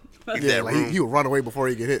beat up. Yeah, like he would run away before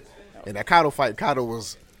he get hit. And that Kaido fight, Kaido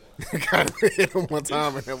was kind of hit him one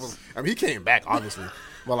time, and it was. I mean, he came back obviously,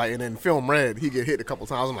 but like, and in Film Red, he get hit a couple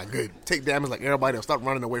times. I'm like, good, take damage like everybody else. Stop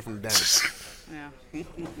running away from the damage. Yeah.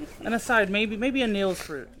 And aside, maybe a Neil's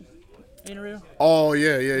fruit. Inaru? Oh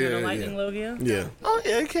yeah, The lightning Logia? Yeah. Oh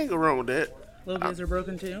yeah, you can't go wrong with that. Logias are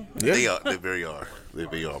broken too. Yeah. They are. They very are. They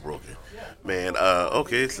very are broken. Man.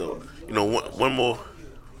 Okay. So one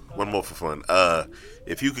more for fun.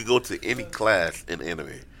 If you could go to any class in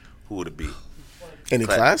anime, who would it be? Any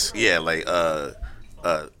class? Yeah, like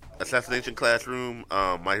Assassination Classroom,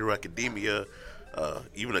 My Hero Academia,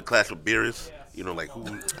 even a class with Beerus. Like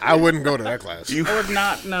who? I wouldn't go to that class. I would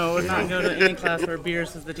not go to any class where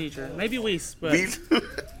Beerus is the teacher. Maybe Whis, but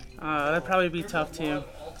that'd probably be tough too.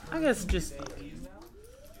 I guess just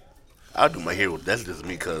I'll do My Hero. That's just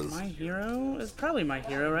me, cause My Hero is probably My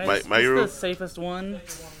Hero, right? My it's Hero? the safest one.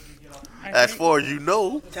 as far as you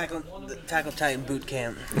know, Tackle Titan boot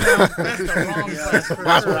camp. That's the wrong class for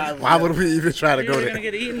sure. Why would we even try to You're go either there? gonna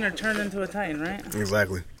get eaten or turned into a Titan, right?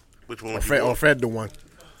 Exactly. which one Or would you Fred, or want? Fred the one.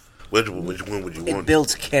 Which one would you It want?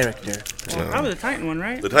 builds character. Well, probably the Titan one,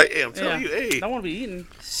 right? The Titan. Hey, I'm telling you, hey. Don't want to be eaten.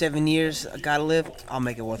 7 years, I gotta live. I'll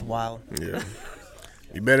make it worthwhile. Yeah.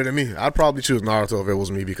 You better than me. I'd probably choose Naruto if it was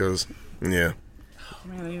me because, yeah.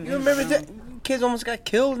 Man, You remember that? Kids almost got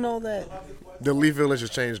killed and all that. The Leaf Village has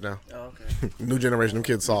changed now. Oh, okay. New generation, them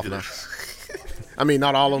kids soft now. I mean,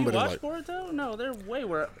 not all of them, You but watch it's like. Boruto? No, they're way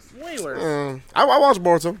worse. Way worse. I watched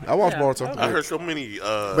Boruto. Yeah, Boruto. okay. I heard so many.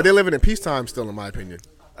 But they're living in peacetime still, in my opinion.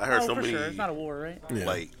 I heard Oh, so for many. sure. It's not a war, right? Yeah.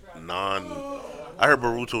 Like I heard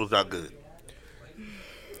Boruto was not good.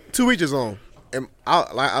 To each his own. And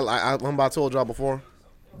I told y'all before,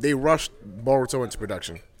 they rushed Boruto into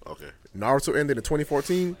production. Okay. Naruto ended in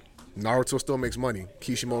 2014. Naruto still makes money.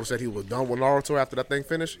 Kishimoto said he was done with Naruto after that thing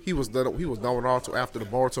finished. He was done with Naruto after the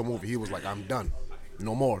Boruto movie. He was like, I'm done.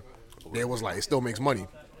 No more. They was like, it still makes money.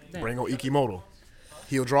 Bring on Ikimoto.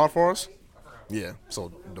 He'll draw it for us. Yeah.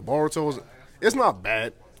 So the Boruto it's not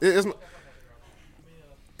bad.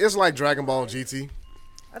 It's like Dragon Ball GT.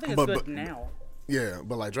 I think it's But- good but- now. Yeah,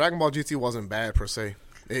 but like Dragon Ball GT wasn't bad per se.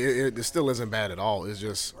 It still isn't bad at all. It's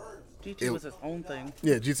just GT was its own thing.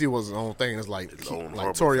 yeah, GT was its own thing. It's like Its own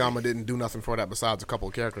like horrible Toriyama didn't do nothing for that besides a couple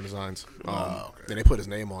of character designs. okay. Then they put his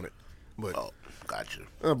name on it. But Oh, gotcha.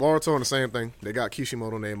 Boruto the same thing. They got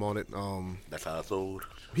Kishimoto name on it. That's how it's sold.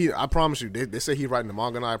 I promise you, they say he's writing the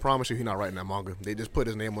manga. Now I promise you, he's not writing that manga. They just put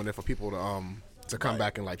his name on there for people to come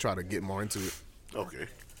back and like try to get more into it. Okay.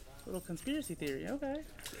 Little conspiracy theory. Okay.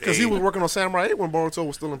 Because he was working on Samurai 8 when Boruto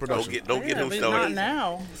was still in Don't production. get Yeah, him but started. not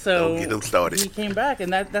now. So Don't get him started. he came back,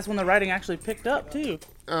 and that's when the writing actually picked up too.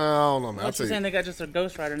 I don't know, man. I'll Unless tell you're saying you, they got just a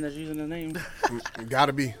ghostwriter and they're using the name.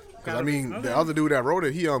 gotta be. Because I mean, Okay. the other dude that wrote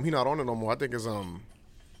it, he not on it no more. I think it's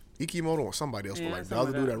Ikimoto or somebody else. Yeah, but like the something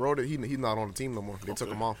other like dude that. that wrote it, he's not on the team no more. They took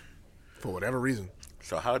him off for whatever reason.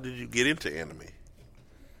 So how did you get into anime?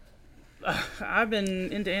 I've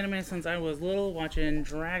been into anime since I was little, watching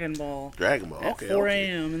Dragon Ball Dragon Ball. at Okay. 4 okay.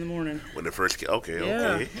 a.m. in the morning. When it first came. Okay.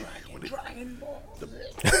 Yeah. Okay. When it-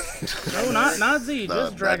 No, not Z, Nah,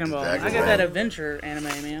 just Dragon not Ball. Dragon I got Ball. that adventure anime,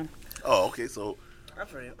 man. oh, okay. So I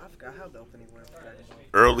forgot how the opening went.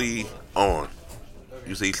 early on,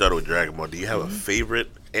 you say you started with Dragon Ball. Do you have a favorite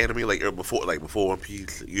anime like before One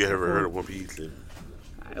Piece? You ever heard of One Piece?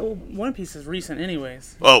 Well, One Piece is recent,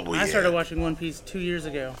 anyways. Oh, well, I yeah. started watching One Piece 2 years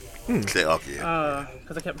ago Say, okay.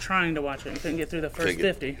 because I kept trying to watch it and couldn't get through the first Couldn't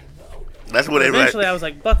get- 50. That's what everybody. Eventually, I was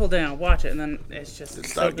like, buckle down, watch it, and then it's just It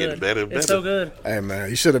so started good. getting better and It's better. so good. Hey man,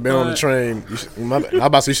 you should have been on the train. I'm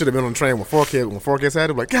about to say you should have been on the train when 4Kids. When 4Kids had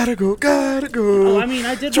it, like gotta go. Oh, I mean,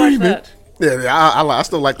 I did watch Dreaming. that. Yeah, I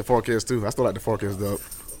still like the 4Kids too. I still like the 4Kids dub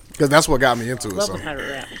because that's what got me into it. Love So the pirate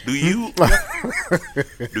rap. Do you?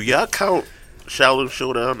 do y'all count Shaolin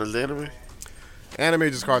Showdown as anime? anime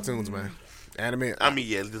is just cartoons, man. Anime. I mean,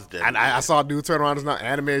 yeah, it's just that. And I saw a dude turn around. It's not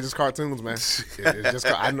anime. It's just cartoons, man. It's just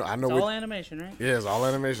I know. It's all animation, right? Yeah, it's all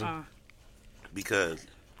animation. Because,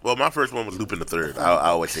 well, my first one was Lupin the Third. I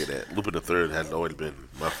always say that. Lupin the Third has always been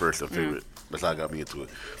my first and favorite. That's how it got me into it.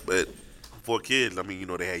 But for kids, I mean,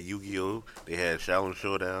 they had Yu-Gi-Oh! They had Shaolin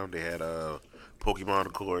Showdown. They had Pokemon,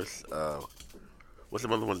 of course. What's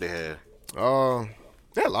the other one they had?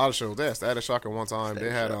 They had a lot of shows. They had Static Shock at one time. They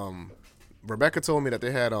had Rebecca told me that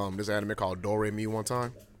they had this anime called Do Re Mi one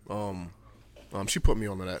time. She put me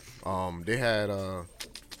onto that. They had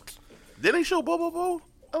Did they show Bobo Bo?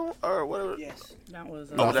 Oh, or whatever. Yes. That was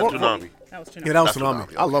Oh, that's Tsunami. That was Tsunami. yeah, that was That's Tsunami.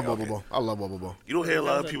 Tsunami. I love Okay, Bobo Bo. I love Bobo Bo. You don't hear a lot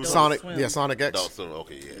of That was people a say Sonic, Swim. yeah, Sonic X. Adult Swim.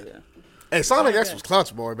 Okay, yeah. Hey, Sonic X was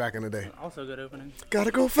clutch, boy, back in the day. Also good opening.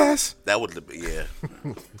 Gotta go fast. That was the,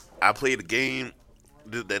 yeah. I played a game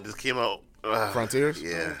that just came out Frontiers?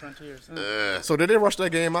 Yeah. Frontiers. So did they rush that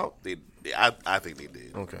game out? I think they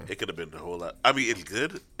did. Okay. It could have been a whole lot. I mean, it's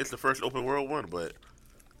good. It's the first open world one, but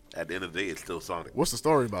at the end of the day, it's still Sonic. What's the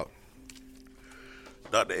story about?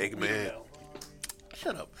 Dr. Eggman.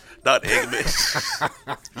 Shut up. Dr.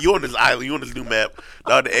 Eggman. You on this island. You on this new map.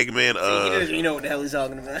 Dr. Eggman. He doesn't even know what the hell he's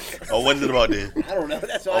talking about. Oh, what is it about then? I don't know.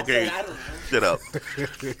 That's all Okay. I said. I don't know. Shut up.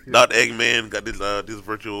 Dr. Eggman got this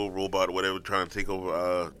virtual robot or whatever trying to take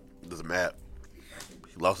over this map.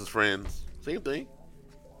 He lost his friends. Same thing.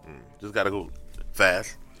 Just gotta go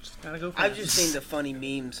fast. Gotta go. I've just seen the funny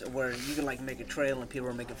memes where you can like make a trail and people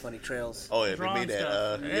are making funny trails. Oh yeah, Drawing they made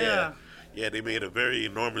that. stuff. Yeah, they made a very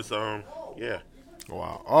enormous yeah.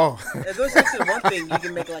 Wow. Oh. It goes into one thing, you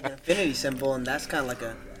can make like an infinity symbol, and that's kind of like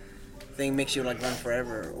a thing makes you like run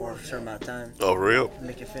forever or a certain amount of time. Oh real?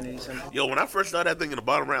 Make infinity symbol. Yo, when I first saw that thing in the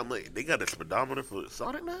bottom right, I'm like, they got the speedometer for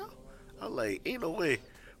Sonic now? I was like, ain't no way.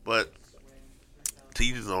 But to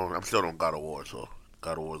each his own. I'm still on God of War, so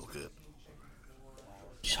God of War's good.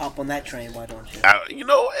 Just hop on that train, why don't you?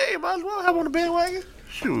 Hey, might as well have on the bandwagon.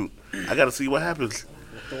 Shoot, I gotta see what happens.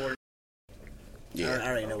 Yeah. I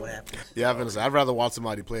already know what happened. Yeah, I'd rather watch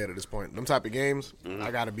somebody play it at this point. Them type of games,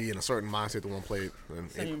 I got to be in a certain mindset to want to play it.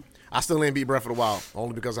 And Same. I still ain't beat Breath of the Wild,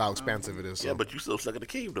 only because of how expansive it is. So. Yeah, but you still stuck in the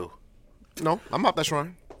cave though. No, I'm up that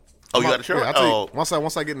shrine. Oh, you I'm got up- the shrine? Yeah, I tell you, Oh,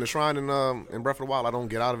 once I get in the shrine in Breath of the Wild, I don't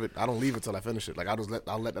get out of it. I don't leave it till I finish it. Like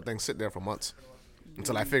I'll let that thing sit there for months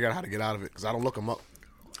until I figure out how to get out of it because I don't look them up.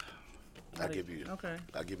 I give you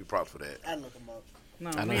props for that. I'd look them up. No,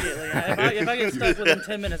 immediately. If I get stuck within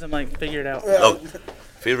 10 minutes, I'm like, figure it out. Oh,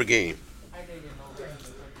 favorite game?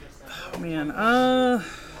 Oh, man,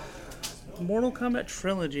 Mortal Kombat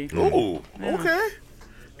Trilogy. Ooh, okay.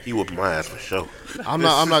 He whooped my ass for sure. I'm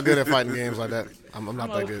not good at fighting games like that. I'm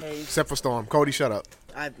not that good. okay. Except for Storm. Cody, shut up.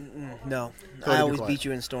 No. Cody, I be always quiet. beat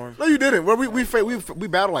you in Storm. No, you didn't. Well, we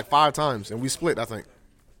battled like 5 times and we split. I think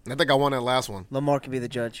I won that last one. Lamar could be the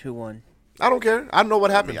judge. Who won? I don't care. I know what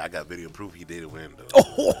happened. I got video proof he did win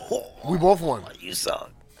though. We both won. You suck.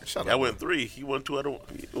 Shut I up. won 3. He won 2 out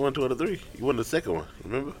of 3. He won the second one.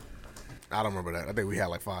 Remember? I don't remember that. I think we had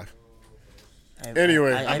like 5.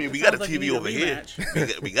 Anyway, I mean, we got a sounds like you TV need a over here.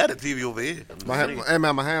 rematch. we got a TV over here. I'm just saying. Hey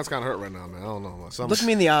man, my hands kind of hurt right now, man. I don't know. Look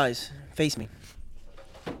me in the eyes. Face me.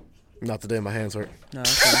 Not today. My hands hurt. No, okay.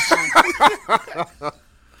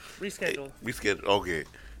 Reschedule. We scheduled. Okay.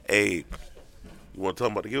 Hey, you want to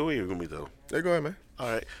talk about the giveaway or you going to me though? Hey, go ahead, man.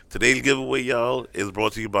 All right. Today's giveaway, y'all, is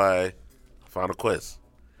brought to you by Final Quest.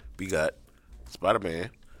 We got Spider-Man,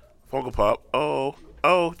 Funko Pop.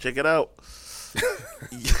 Oh, check it out.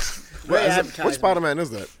 Great Which advertisement. Spider-Man is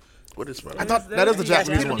that? What is I Spider-Man? thought that is the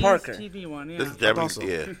Japanese Peter one. Parker. TV one, yeah. This is Japanese. so.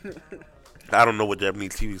 Yeah. I don't know what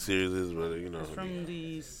Japanese TV series is, but you know. From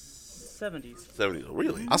the 70s. 70s.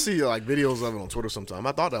 Really? I see like videos of it on Twitter sometime.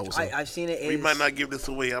 I thought that was. I've seen it. We might not give this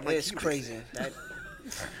away. It's crazy.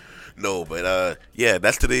 No, but yeah,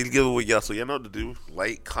 that's today's giveaway, y'all. So y'all know what to do.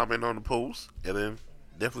 Like, comment on the post, and then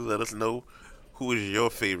definitely let us know who is your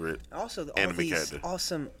favorite. Also, all Anime these character.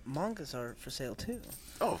 awesome mangas are for sale too.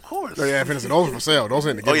 Oh, of course. Oh yeah, finish it. Those are for sale. Those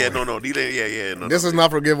ain't the Oh giveaway. yeah, no, these ain't, yeah. No, This is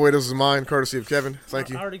not for a giveaway. This is mine, courtesy of Kevin. Thank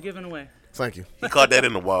you. Already given away. Thank you. He caught that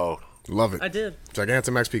in the wild. Love it. I did.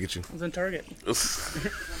 Gigantamax Pikachu. I was in Target.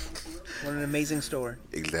 What an amazing store.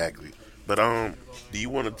 Exactly. But do you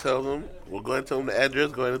want to tell them? Well, go ahead and tell them the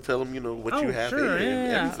address. Go ahead and tell them, what you have sure, here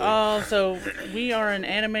and yeah. everything. So we are an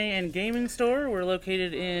anime and gaming store. We're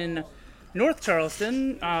located in North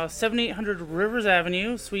Charleston, 7800 Rivers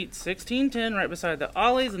Avenue, Suite 1610, right beside the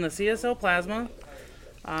Ollie's and the CSL Plasma.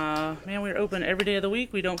 Man, we're open every day of the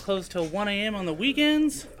week. We don't close till 1 a.m. on the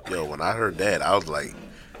weekends. Yo, when I heard that, I was like,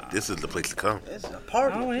 this is the place to come. It's a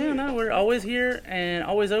party. Oh, yeah, no, we're always here and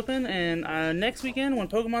always open. And next weekend, when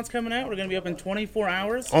Pokemon's coming out, we're going to be open 24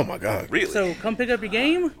 hours. Oh my God. Really? So come pick up your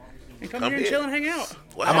game and come here and here. chill and hang out.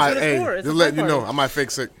 Wow. I might. what it's Hey, for. It's just a letting you fun know, party. I might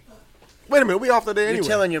fake sick. Wait a minute. We off today You're anyway.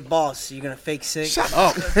 telling your boss you're gonna fake sick. Shut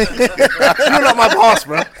up. You're not my boss,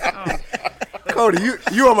 bro. Cody,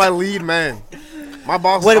 you are my lead man. My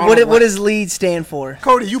boss. What does lead stand for?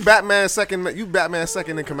 Cody, you Batman second. You Batman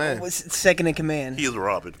second in command. What's second in command? He is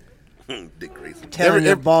Robin. Dick Grayson. Telling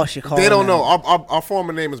your boss you call They him don't know. out. Our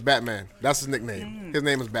former name is Batman. That's his nickname. His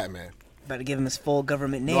name is Batman. Better give him his full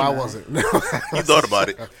government name. No, I out. wasn't. You thought about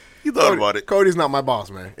it. You thought about it. Cody's not my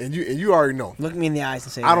boss, man, and you already know. Look me in the eyes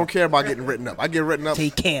and say I don't care about getting written up. I get written up.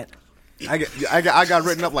 He can't. I got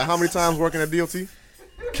written up like how many times working at DOT?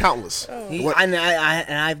 Countless. What? And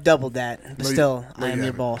I've doubled that, but No, you- still, no, I you am your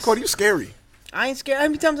haven't. boss. Cody, you scary. I ain't scared. How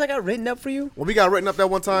many times I got written up for you? When we got written up that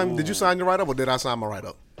one time, did you sign your write up or did I sign my write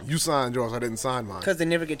up? You signed yours. I didn't sign mine. Because they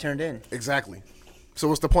never get turned in. Exactly. So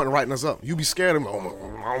what's the point of writing us up? You be scared of me.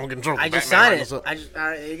 Oh, I don't get in trouble. I just Batman signed writing it. us up. All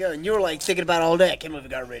right, there you go. And you were like thinking about it all day. I can't believe it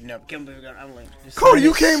got written up. Can't believe it got. I'm like, just Cody, sign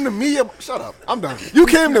you it. came to me. Shut up. I'm done. You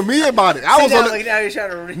came to me about it. I See, was now, on like, now you're trying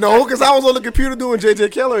to read. no, because I was on the computer doing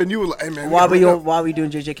JJ Keller, and you were like, "Hey man, Why were you doing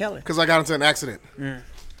JJ Keller? Because I got into an accident.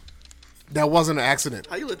 That wasn't an accident.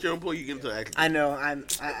 How you let your employee get into an accident? I know.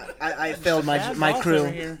 I failed my Bad my boss crew. over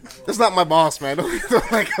here. That's not my boss, man.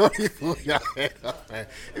 Don't like Cody fool y'all head up, man.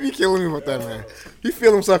 He be killing me with that, man. He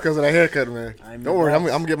feel himself because of that haircut, man. I'm Don't your worry, I'm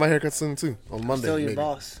boss. gonna get my haircut soon too on Monday. Still your maybe.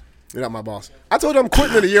 boss. You're not my boss. I told you I'm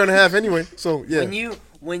quitting in a year and a half anyway. So yeah,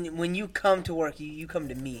 When you come to work, you come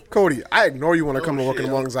to me. Cody, I ignore you when I come to work in shit.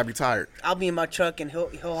 the mornings. I be tired. I'll be in my truck and he'll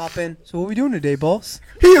hop in. So what we doing today, boss?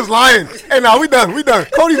 He is lying. Hey, no, we done.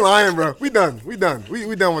 Cody lying, bro. We done. We done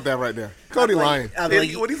with that right there. Cody lying. I'll be Hey,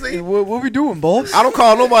 like, what do you say? What we doing, boss? I don't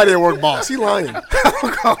call nobody at work boss. He lying. I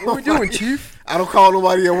don't call What we doing, chief? I don't call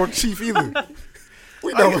nobody at work chief either.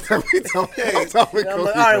 We done with that. We done. I'm done with I'm Cody.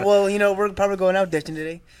 like, all right, well, we're probably going out dishing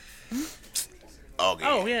today. Okay.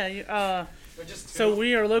 Oh yeah. So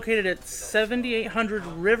we are located at 7800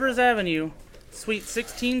 Rivers Avenue, Suite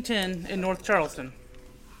 1610 in North Charleston.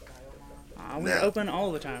 We're Now- open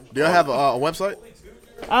all the time. Do y'all have a website?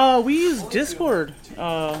 We use Discord.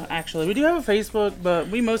 Actually, we do have a Facebook, but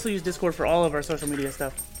we mostly use Discord for all of our social media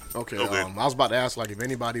stuff. Okay. Okay. I was about to ask like if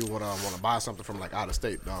anybody would want to buy something from like out of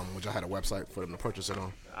state, would y'all had a website for them to purchase it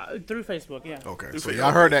on? Through Facebook, yeah. Okay. Through So Facebook.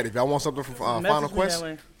 y'all heard that. If y'all want something from Message Final me that Quest,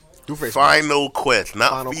 way. do Facebook. Final Quest, not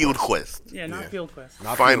Final Field Quest. Quest. Yeah, not Yeah. Field Quest.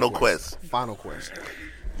 Not Final Field Quest. Final Quest.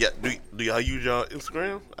 Yeah. Do y'all use your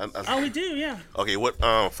Instagram? Oh, we do, yeah. Okay. What?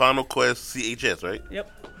 Final Quest CHS, right?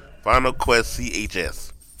 Yep. Final Quest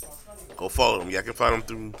CHS. Go follow them. Y'all can find them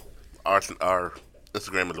through our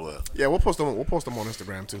Instagram as well. Yeah, we'll post them on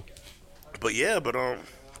Instagram too. But yeah,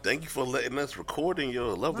 thank you for letting us record in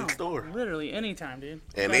your lovely store. Literally anytime, dude.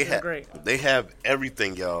 And You guys are great. they have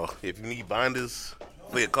everything, y'all. If you need binders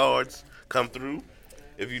for your cards, come through.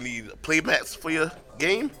 If you need play mats for your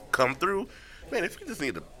game, come through. Man, if you just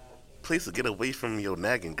need a place to get away from your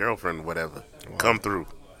nagging girlfriend or whatever, come through.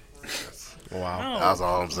 Wow. Oh, That's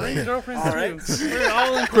all I'm bring saying. girlfriends too. We're all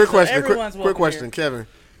inclusive. Quick question. Everyone's Quick welcome question, here. Kevin.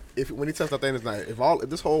 If when he touched that thing this night, if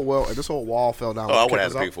this whole wall fell down, Oh, I would would you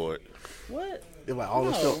have kick to pay us for it. What? If like all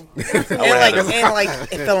this No. fell, And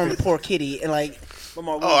like it fell on the poor kitty and like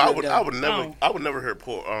Lamar. Oh, I would never, Oh. I would never hurt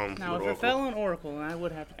poor. Now, if with it fell on Oracle, then I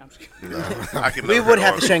would have to. I'm just kidding. I can We never would hurt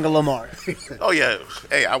have to Oracle. strangle Lamar. Oh yeah,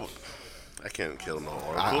 hey, I can't kill no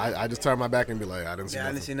Oracle. I just turn my back and be like, I didn't see Yeah,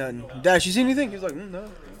 I nothing. didn't see nothing. Dash, you see anything? He was like, no.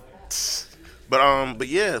 But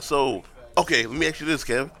yeah. So okay, let me ask you this,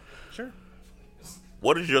 Kev. Sure.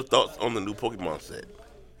 What is your thoughts on the new Pokemon set?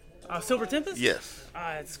 Silver Tempest? Yes.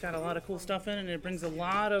 It's got a lot of cool stuff in it, and it brings a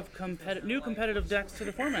lot of new competitive decks to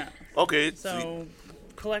the format. Okay. So,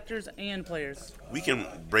 collectors and players. We can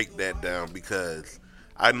break that down because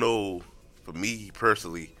I know, for me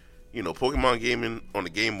personally, Pokemon gaming on the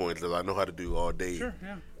Game Boy is I know how to do all day. Sure,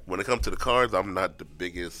 yeah. When it comes to the cards, I'm not the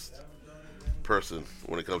biggest person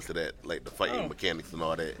when it comes to that, like the fighting Oh. mechanics and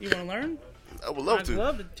all that. You want to learn? I would love I'd to.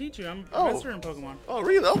 love to teach you. I'm a Oh. professor in Pokemon. Oh,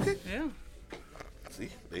 really? Okay. Yeah. See,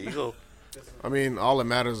 there you go. I mean, all that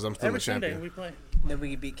matters is I'm still Every a Sunday champion. we play. Then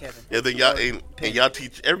we can beat Kevin. Yeah, then y'all and y'all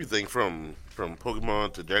teach everything from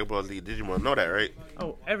Pokemon to Dragon Ball Z, Digimon. Know that, right?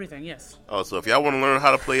 Oh, everything, yes. Oh, so if y'all want to learn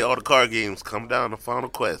how to play all the card games, come down to Final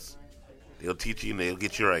Quest. They'll teach you and they'll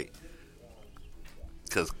get you right.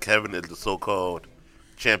 Because Kevin is the so-called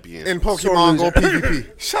champion. In Pokemon Go loser.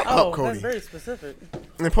 PvP. Shut Oh, up, Cody. that's very specific.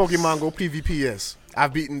 In Pokemon Go PvP, yes.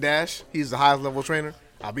 I've beaten Dash. He's the highest level trainer.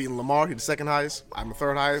 I've beaten Lamar. He's the second highest. I'm the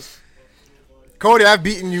third highest. Cody, I've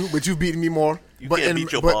beaten you, but you've beaten me more. You can't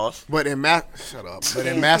beat your boss. But in shut up. But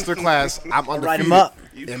in Master Class, I'm undefeated. Write him up.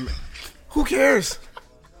 Who cares?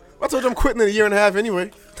 I told you I'm quitting in a year and a half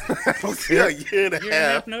anyway. Yeah, a year and a You're gonna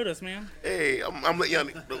half. have notice, man. Hey, I'm letting y'all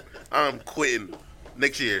know I'm quitting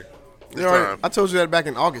next year. This You know, time. I told you that back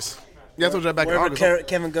in August. Yeah, I told you that back in Wherever August.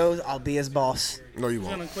 Kevin goes, I'll be his boss. No, you You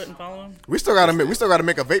won't. gonna quit and follow him? We still gotta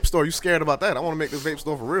make a vape store. You scared about that? I want to make this vape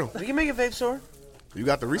store for real. We can make a vape store. You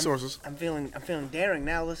got the resources. I'm feeling daring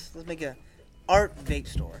now. Let's make a art vape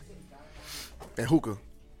store And hookah.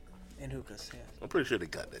 in hookahs. Yeah. I'm pretty sure they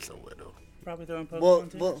got that somewhere though. Probably throwing Pokemon We'll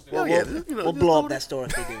too. we'll, Oh, we'll, yeah, we'll, just blow throw up that store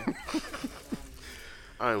if they do.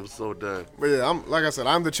 I am so done. But yeah, like I said,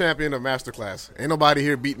 I'm the champion of Masterclass. Ain't nobody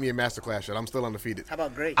here beat me in Masterclass yet. I'm still undefeated. How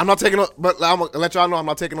about great? I'm not taking no, but I'm gonna let y'all know I'm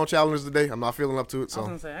not taking no challenges today. I'm not feeling up to it, I was so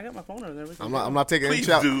gonna say I got my phone over there. We can I'm not taking any Please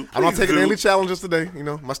challenges. do. I'm not Please taking do. any challenges today.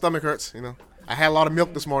 My stomach hurts. I had a lot of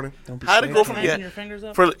milk this morning. How'd it go from Cranking your fingers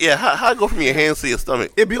up. how'd it go from your hands to your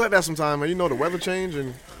stomach? It be like that sometime, man. The weather change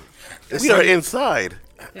and We are inside.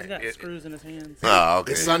 He's got screws in his hands. Ah,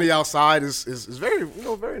 okay. It's sunny outside. It's very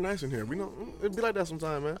very nice in here. We know it'd be like that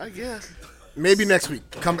sometime, man. I guess. Maybe next week.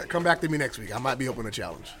 Come back to me next week. I might be open a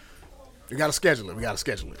challenge. We gotta schedule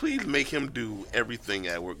it. Please make him do everything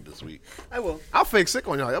at work this week. I will. I'll fake sick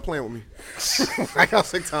on y'all. Y'all playing with me. I got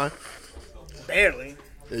sick time. Barely.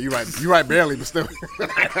 Yeah, you right barely, but still.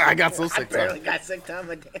 I got so sick Barely time. got sick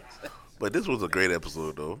time. But this was a great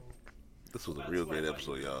episode, though. This was a real great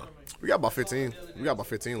episode, y'all. We got about 15. We got about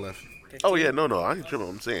 15 left. Oh yeah, no, I ain't tripping.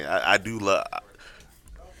 I'm saying I do love.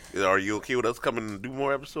 Are you okay with us coming and do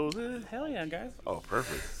more episodes? Hell yeah, guys. Oh,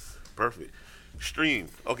 perfect. Stream.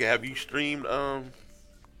 Okay, have you streamed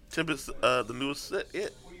Tempest the newest set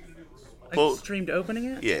yet? I streamed opening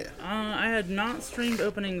it? Yeah. I had not streamed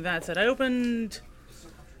opening that set.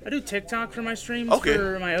 I do TikTok for my streams Okay.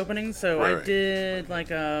 for my openings, so Right. I did like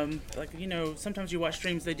sometimes you watch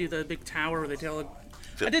streams, they do the big tower where they tell.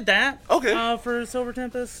 I did that. Okay. For Silver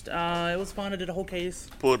Tempest, it was fun. I did a whole case.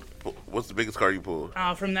 What's the biggest card you pulled?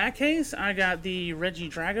 From that case, I got the Reggie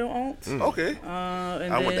Drago alt. Okay.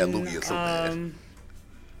 And I want that then, Lugia so bad.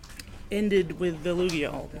 Ended with the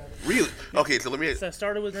Lugia alt. Really? Okay, so let me. So I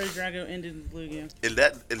started with Reggie Drago, ended with Lugia. Is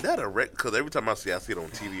that a wreck? Because every time I see it on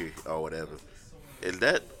TV or whatever. Is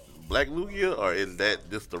that Black Lugia or is that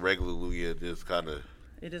just the regular Lugia? Just kind of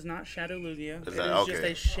It is not Shadow Lugia. It is not- just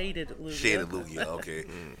okay. a shaded Lugia. shaded Lugia. Okay,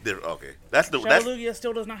 okay. That's the Shadow Lugia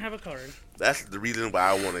still does not have a card. that's the reason why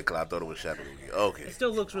I wanted because I thought it was Shadow Lugia. Okay, It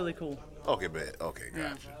still looks really cool. okay, bad. Okay, Yeah.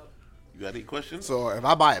 gotcha. You got any questions? So if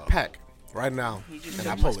I buy a pack right now You just and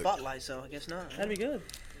I took my pull it, spotlight, so I guess not. That'd be good.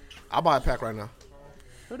 I'll buy a pack right now.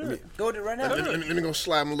 Go do it. Go to it right now. Let me go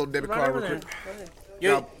slide my little debit Right card over real there. quick.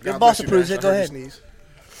 Your God boss bless you, approves man. it. Go I heard ahead. you sneeze.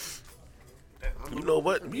 You know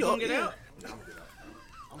what? We all Get out.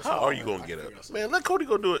 How are you gonna get up, man? Let Cody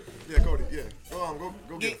go do it. Yeah, Cody. Yeah. Go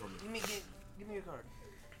get it from me. Give me your card.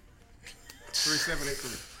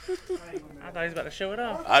 3783. I thought he was about to show it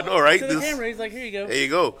off. I know, right? To the This- camera, he's like, here you go. there you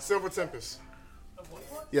go. Silver Tempest.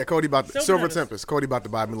 Yeah, Cody Silver Silver Tempest. Tempest. Cody about to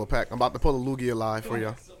buy me a little pack. I'm about to pull a Lugia live for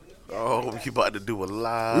y'all. Oh, you about to do a What you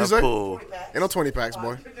live say? pull? Ain't no 20 packs,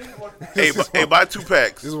 boy. Hey, buy 2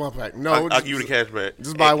 packs. This is one pack. No, I'll give you the cash back.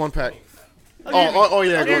 just buy one pack. Oh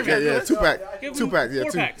yeah, Here, go, yeah, man. 2 pack. Give 2 him packs, yeah,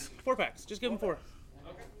 4 2. packs. 4 packs. Just give him 4.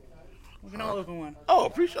 We can all open one. Oh,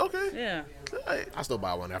 appreciate. Okay. Yeah. Hey, I still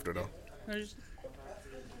buy one after though. There's-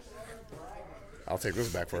 I'll take this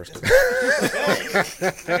back first. I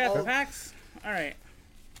got the packs. All right.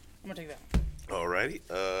 I'm gonna take that. alrighty.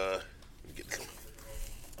 Get this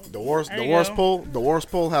one. The worst There you go.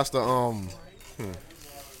 pull has to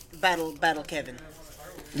Battle Kevin.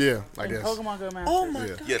 yeah, like this. Pokemon Go Master. Oh my Yeah.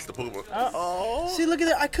 god. Yes, the Pokemon. See, look at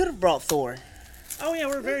that. I could have brought Thor. Oh yeah,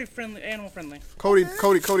 we're very friendly, animal friendly. Cody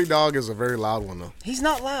Dog is a very loud one though. He's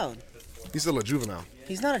not loud. He's still a juvenile.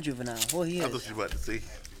 He's not a juvenile. Well, he I is. thought you were about to say.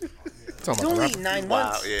 Talking He's about only the 9 Wow.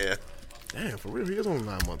 months. Yeah. Damn, for real, he is only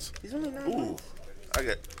 9 months. He's only 9 Ooh. months. I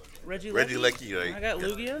got Reggie Reggie Lecky. Lecky. Right. I got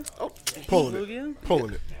Lugia. Oh, Pulling it, Lugia.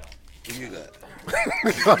 pulling it. who you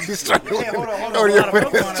got? He's struggling. Hold on. Cody A lot of over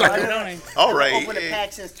Pokemon there, out there, don't he? All right. Open a Yeah.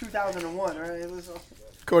 pack since 2001, right?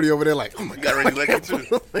 Cody over there like, oh my You got Reggie Lecky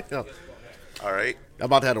too. god. All right. I'm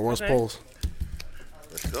about to have the worst Okay. polls.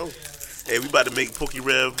 Let's go. Hey, we about to make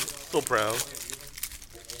PokeRev so proud.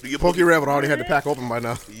 Do your Pokerev would already had the pack open by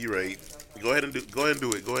now. You right. Go ahead and do it. Go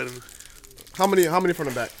ahead and. How many from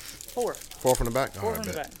the back? 4. 4 from the back? 4 All from right,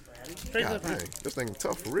 the bet. back. Straight to God the dang, front. this thing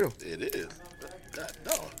tough for real. It is. God,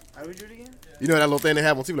 no. Are we do it again? You know that little thing they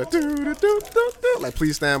have on TV, like, doo-doo-doo-doo-doo, like,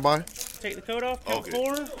 please stand by. Take the coat off, count Okay.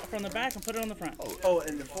 4 from the back, and put it on the front. Oh,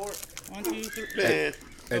 and the 4. 1, 2, 3. Man,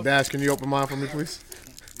 Hey, Dash, can you open mine for me, please?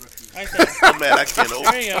 Right there. I'm mad I can't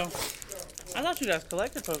open. There you go. I thought you guys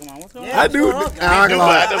collected Pokemon. What's going Yeah. on? I do. what's going on, I ain't gonna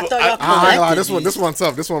lie. I I never- thought y'all I ain't gonna lie. collected This one's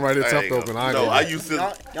tough. This one right here tough I to ain't open. gonna- I ain't No, gonna I lie. use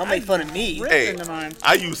scissors. Y'all make fun of me. Ripped Hey, into mine.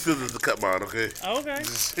 I use scissors to cut mine. Okay. Oh, okay.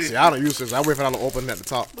 See, I don't use this. I wait for that to open at the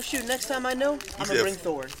top. Well, shoot, next time I know, I'm said- gonna bring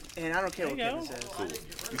Thor. And I don't care There what you Kevin go. says.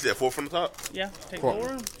 Cool. You said 4 from the top. Yeah. Take Cool.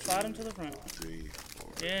 4, slide them to the front. 3, 4.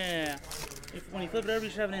 Yeah. When you flip it over,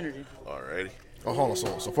 you should have an energy. Alrighty. Oh, hold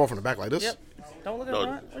on. So 4 from the back like this? Yep. Don't look at No, the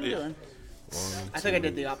front. What are you yeah. doing? I think I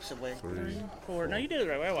did the opposite way. 4. No, you did it the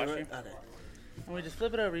right way. I watched you. Okay. And we just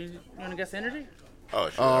flip it over. You want to guess the energy? Oh,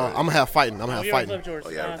 sure. I'm gonna have fighting. I'm gonna Oh, have you already fighting. flipped yours. Oh,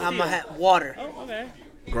 yeah. I'm Steel. gonna have water. Oh, okay.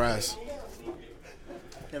 Grass.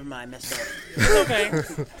 Never mind, messed up. It's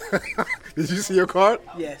okay. Did you see your card?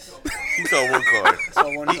 Yes. He saw one card.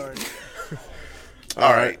 So one card.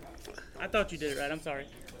 All right. I thought you did it right. I'm sorry.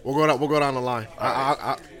 We'll go down the line.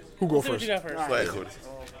 Who go See what first? you got first. Go ahead, Cody.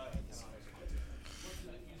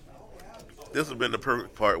 This has been the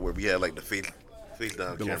perfect part where we had like the face Face down.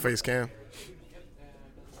 The little camera. face cam.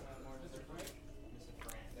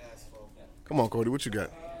 Come on, Cody. What you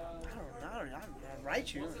got? I don't know. I'm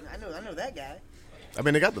right. You. I know that guy. I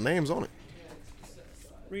mean, they got the names on it.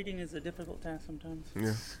 Reading is a difficult task sometimes.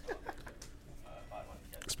 Yeah.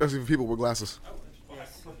 Especially for people with glasses.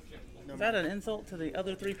 Is that an insult to the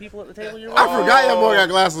other 3 people at the table you're with? I forgot your boy got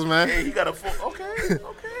glasses, man. Hey, he got a full. Okay.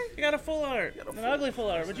 You got a full art. An ugly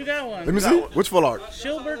full art, but you got one. Let me see. Which full art?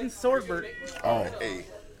 Shilbert and Swordbert. Oh, Hey.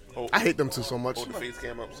 I hate them two so much. Hold the face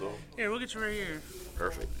cam up, so Here, we'll get you right here.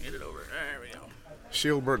 perfect. Get it over. There we go.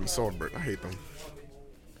 Shieldbert and Swordbert. I hate them.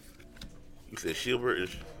 You said Shilbert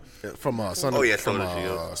is. Yeah, from Sun. Oh, yeah, from, Sword and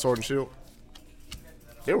Shield. Sword and Shield.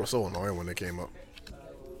 They were so annoying when they came up.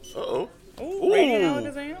 Uh-oh. Ooh, Radiant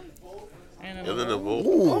Alakazam. And And then the another. Volt.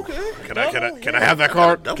 Ooh. Okay. Can I have that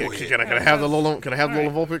card? Double Can, hit. can I have the Lola? Can I have the All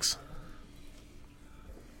Lola Vulpix?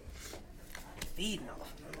 Feeding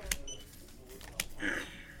off.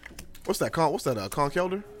 What's that?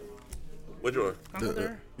 Conkeldurr? Which one?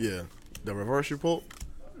 Conkeldurr? Yeah, the reverse you pulled.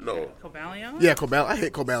 No. Cobalion? Yeah, Cobalion. I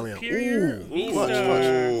hate Cobalion. Superior Ooh, Beast clutch.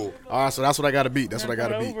 Ooh. All right, so that's what I got to beat. That's what I got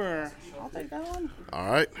to beat. Over. I'll take that one.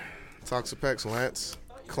 All right, Toxapex, Lance,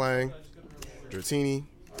 Clang, Dratini,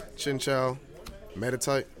 Chinchou,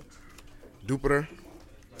 Meditite, Jupiter,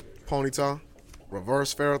 Ponyta,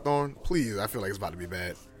 Reverse Ferrothorn. Please, I feel like it's about to be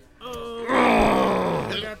bad.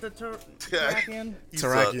 I got the Terrakion. You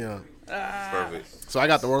suck. Terrakion. Perfect. So I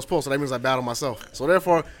got the worst pull, so that means I battle myself. So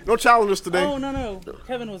therefore, no challengers today. Oh, no.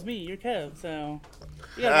 Kevin was me. You're Kev, so.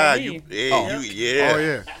 You Ah, gotta go you, me. yeah, Oh. you, yeah. Oh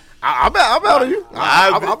yeah, I'll battle you.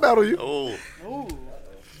 I'll battle you. Oh, Ooh.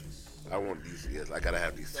 I want these. Yes, I gotta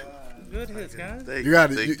have these two. Good hits, guys. Thank You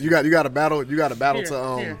got thank you got to battle. You got to battle Here,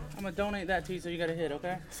 to here. I'm gonna donate that to you, so you got to hit,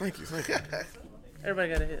 okay? Thank you. Everybody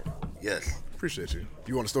got to hit. Yes. Appreciate you.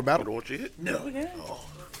 You want to still You battle? don't want you hit? Okay.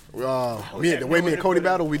 The way me and Cody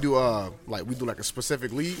battle, we do like a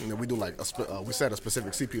specific league, and then we do like we set a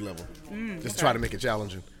specific CP level, just to try to make it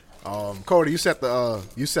challenging. Cody, you set the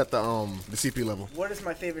CP level. What is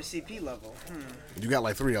my favorite CP level? You got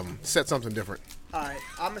like 3 of them. Set something different. All right,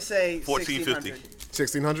 I'm gonna say 1450.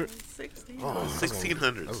 1600. 1600. 16.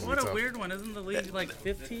 1600. What a weird one. Isn't the league like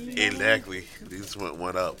 15? Exactly. These went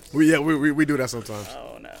one up. We do that sometimes.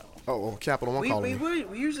 Oh, no. Oh, Capital One We, calling me.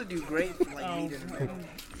 we usually do great like Oh. leading.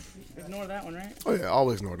 Ignore that one, right? Oh yeah,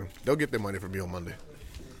 always ignore them. They'll get their money from me on Monday.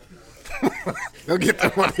 They'll get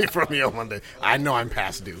their money from me on Monday. I know I'm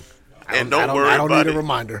past due. And don't worry I don't about need it. a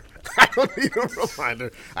reminder. I don't need a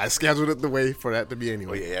reminder. I scheduled it the way for that to be Oh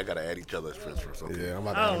anyway. yeah, I gotta add each other as friends for something. Yeah, I'm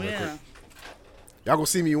about to add Oh, them real yeah. quick. Y'all gonna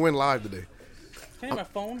see me win live today. Can I have my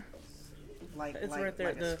phone? Like It's like, right there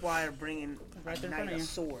like at a the- squire bringing right a there in knight front of a you.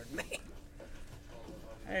 sword, man.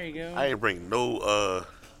 There you go. I ain't bring no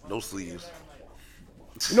sleeves.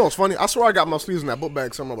 You know what's funny? I swear I got my sleeves in that book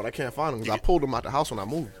bag somewhere, but I can't find them because I pulled them out the house when I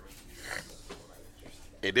moved.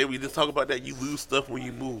 And then we just talk about that. You lose stuff when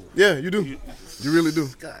you move. Yeah, you do. You really do.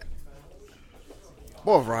 God.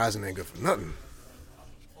 Boy, Verizon ain't good for nothing.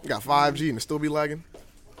 You got 5G and it still be lagging.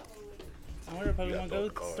 I wonder if Pokemon throw Go the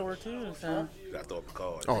card. store too. So You gotta throw up the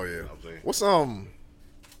card. Oh yeah. You know what I'm saying? What's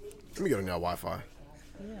Let me get on y'all Wi-Fi.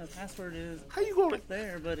 yeah, the password is How you going?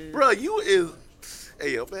 there, but it's Bruh, you is.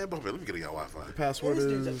 Hey yo, man, let me get on your Wi-Fi. Password This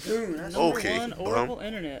dude's a is. goon. That's number Okay, one bum. Oracle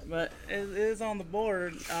Internet, but it is on the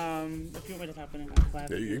board. If you want me to type it in, I'll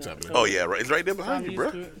gladly Yeah, you do can that. type it in. So Oh yeah, right. It's right there I'm behind you,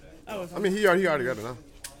 used to bruh. it. Oh, it's I mean, he already got it now.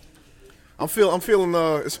 I'm feeling.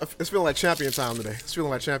 It's feeling like champion time today. It's feeling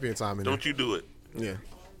like champion time in here. Don't you do it. Yeah.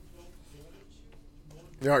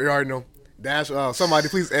 You already know. Dash. Somebody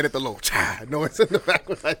please edit the low. No, it's in the back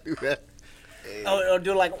when I do that. Oh, it'll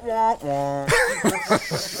do like wah wah.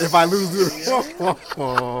 If I lose, do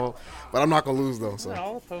it. But I'm not gonna lose though. So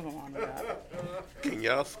all the Pokemon we got. Can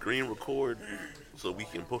y'all screen record so we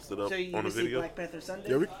can post it up So you on the see video? Black Panther Sunday?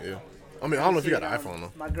 yeah. I mean, I don't know if you got an iPhone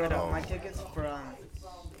though. My girl got my tickets for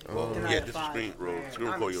tonight Yeah, at just 5. screen Man, record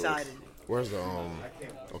I'm yours. excited. Where's the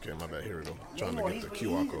Okay, my bad. Here we go. Trying to get the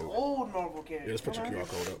QR He's code. old Marvel character. Yeah, let's put your QR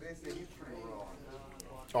code up.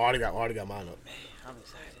 Oh, I already got mine up. I'm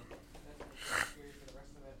excited.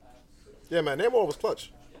 Yeah, man. Namor was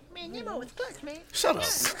clutch. Man, Nemo was clutch, man. Shut up.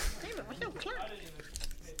 Nemo was so clutch.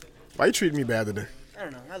 Why you treating me bad today? I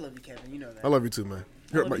don't know. I love you, Kevin. You know that. I love you too, man.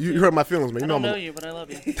 love you You too. hurt my feelings, man. I You know don't I'm know you, but I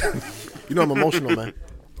love you. you know I'm emotional, man.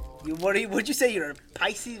 What'd you say? You're a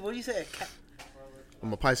Pisces? What'd you say? A cat?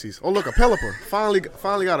 I'm a Pisces. Oh look, a Pelipper. Finally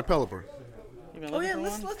got a Pelipper. You been Oh looking yeah, for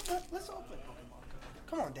let's one? all play Pokemon.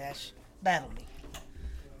 Come on, Dash. Battle me.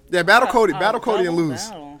 Yeah, battle Cody, Oh, battle Cody and double lose.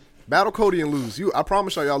 battle. Battle Cody and lose. I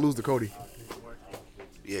promise y'all lose to Cody.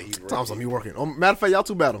 Yeah, he's right. Sounds like me working. Oh, matter of fact, y'all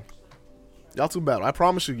two battle. Y'all too bad. I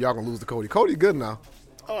promise you, y'all gonna lose to Cody. Cody good now.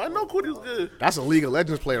 Oh, I know Cody's good. That's a League of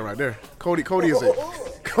Legends player right there. Cody is a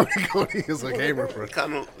Cody is a gamer, bro. It's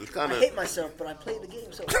kind I of. hate myself, but I played the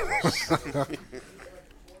game so much.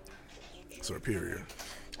 Superior.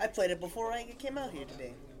 I played it before I came out here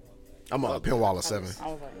today. I'm on Pinwaller 7. I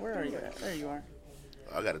was like, where are you at? There you are.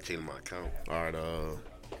 I gotta change my account. All right,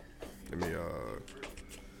 let me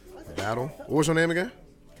battle. What was your name again?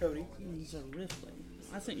 Cody. He's a Riftling.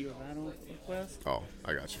 I sent you a battle request. Oh,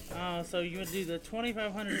 I got you. So you would do the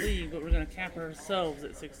 2,500 league, but we're gonna cap ourselves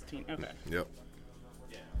at 16. Okay. Yep.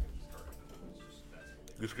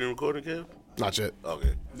 You screen recording, Kev? Not yet.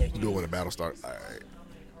 Okay. Do it when the battle starts. All right.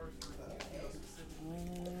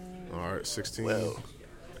 All right, 16. Well,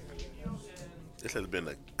 this has been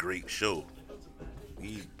a great show.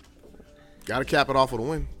 We Got to cap it off with a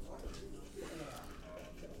win.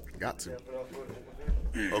 Got to.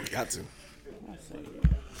 okay. Got to. Let's see.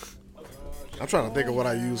 I'm trying to think of what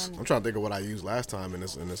I used. Last time in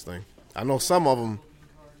this thing. I know some of them,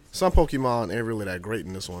 some Pokemon ain't really that great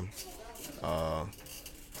in this one.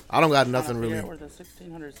 I don't got nothing I really. forget where the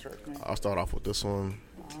 1,600 starts me. I'll start off with this one.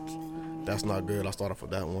 That's not good. I'll start off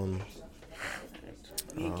with that one.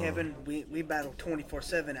 Me and Kevin, we battle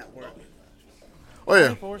 24/7 at work. Oh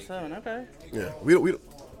yeah, 4/7. Okay. yeah. We don't.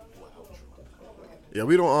 Yeah,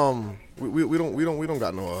 we don't. We don't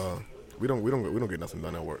got no. We don't get nothing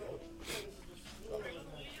done at work.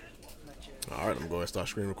 All right, I'm going to start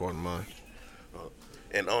screen recording mine.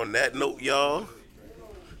 And on that note, y'all,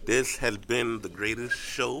 this has been the greatest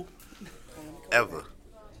show ever.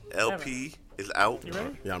 LP is out. You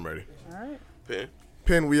ready? Yeah, I'm ready. All right.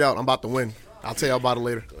 Pin, we out. I'm about to win. I'll tell y'all about it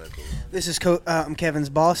later. This is I'm Kevin's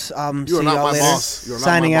boss. You are See not y'all my later. boss. You are not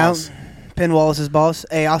Signing my out. boss. Penn Wallace's boss.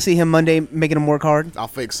 Hey, I'll see him Monday making him work hard. I'll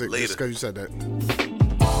fake sick Later. just because you said that.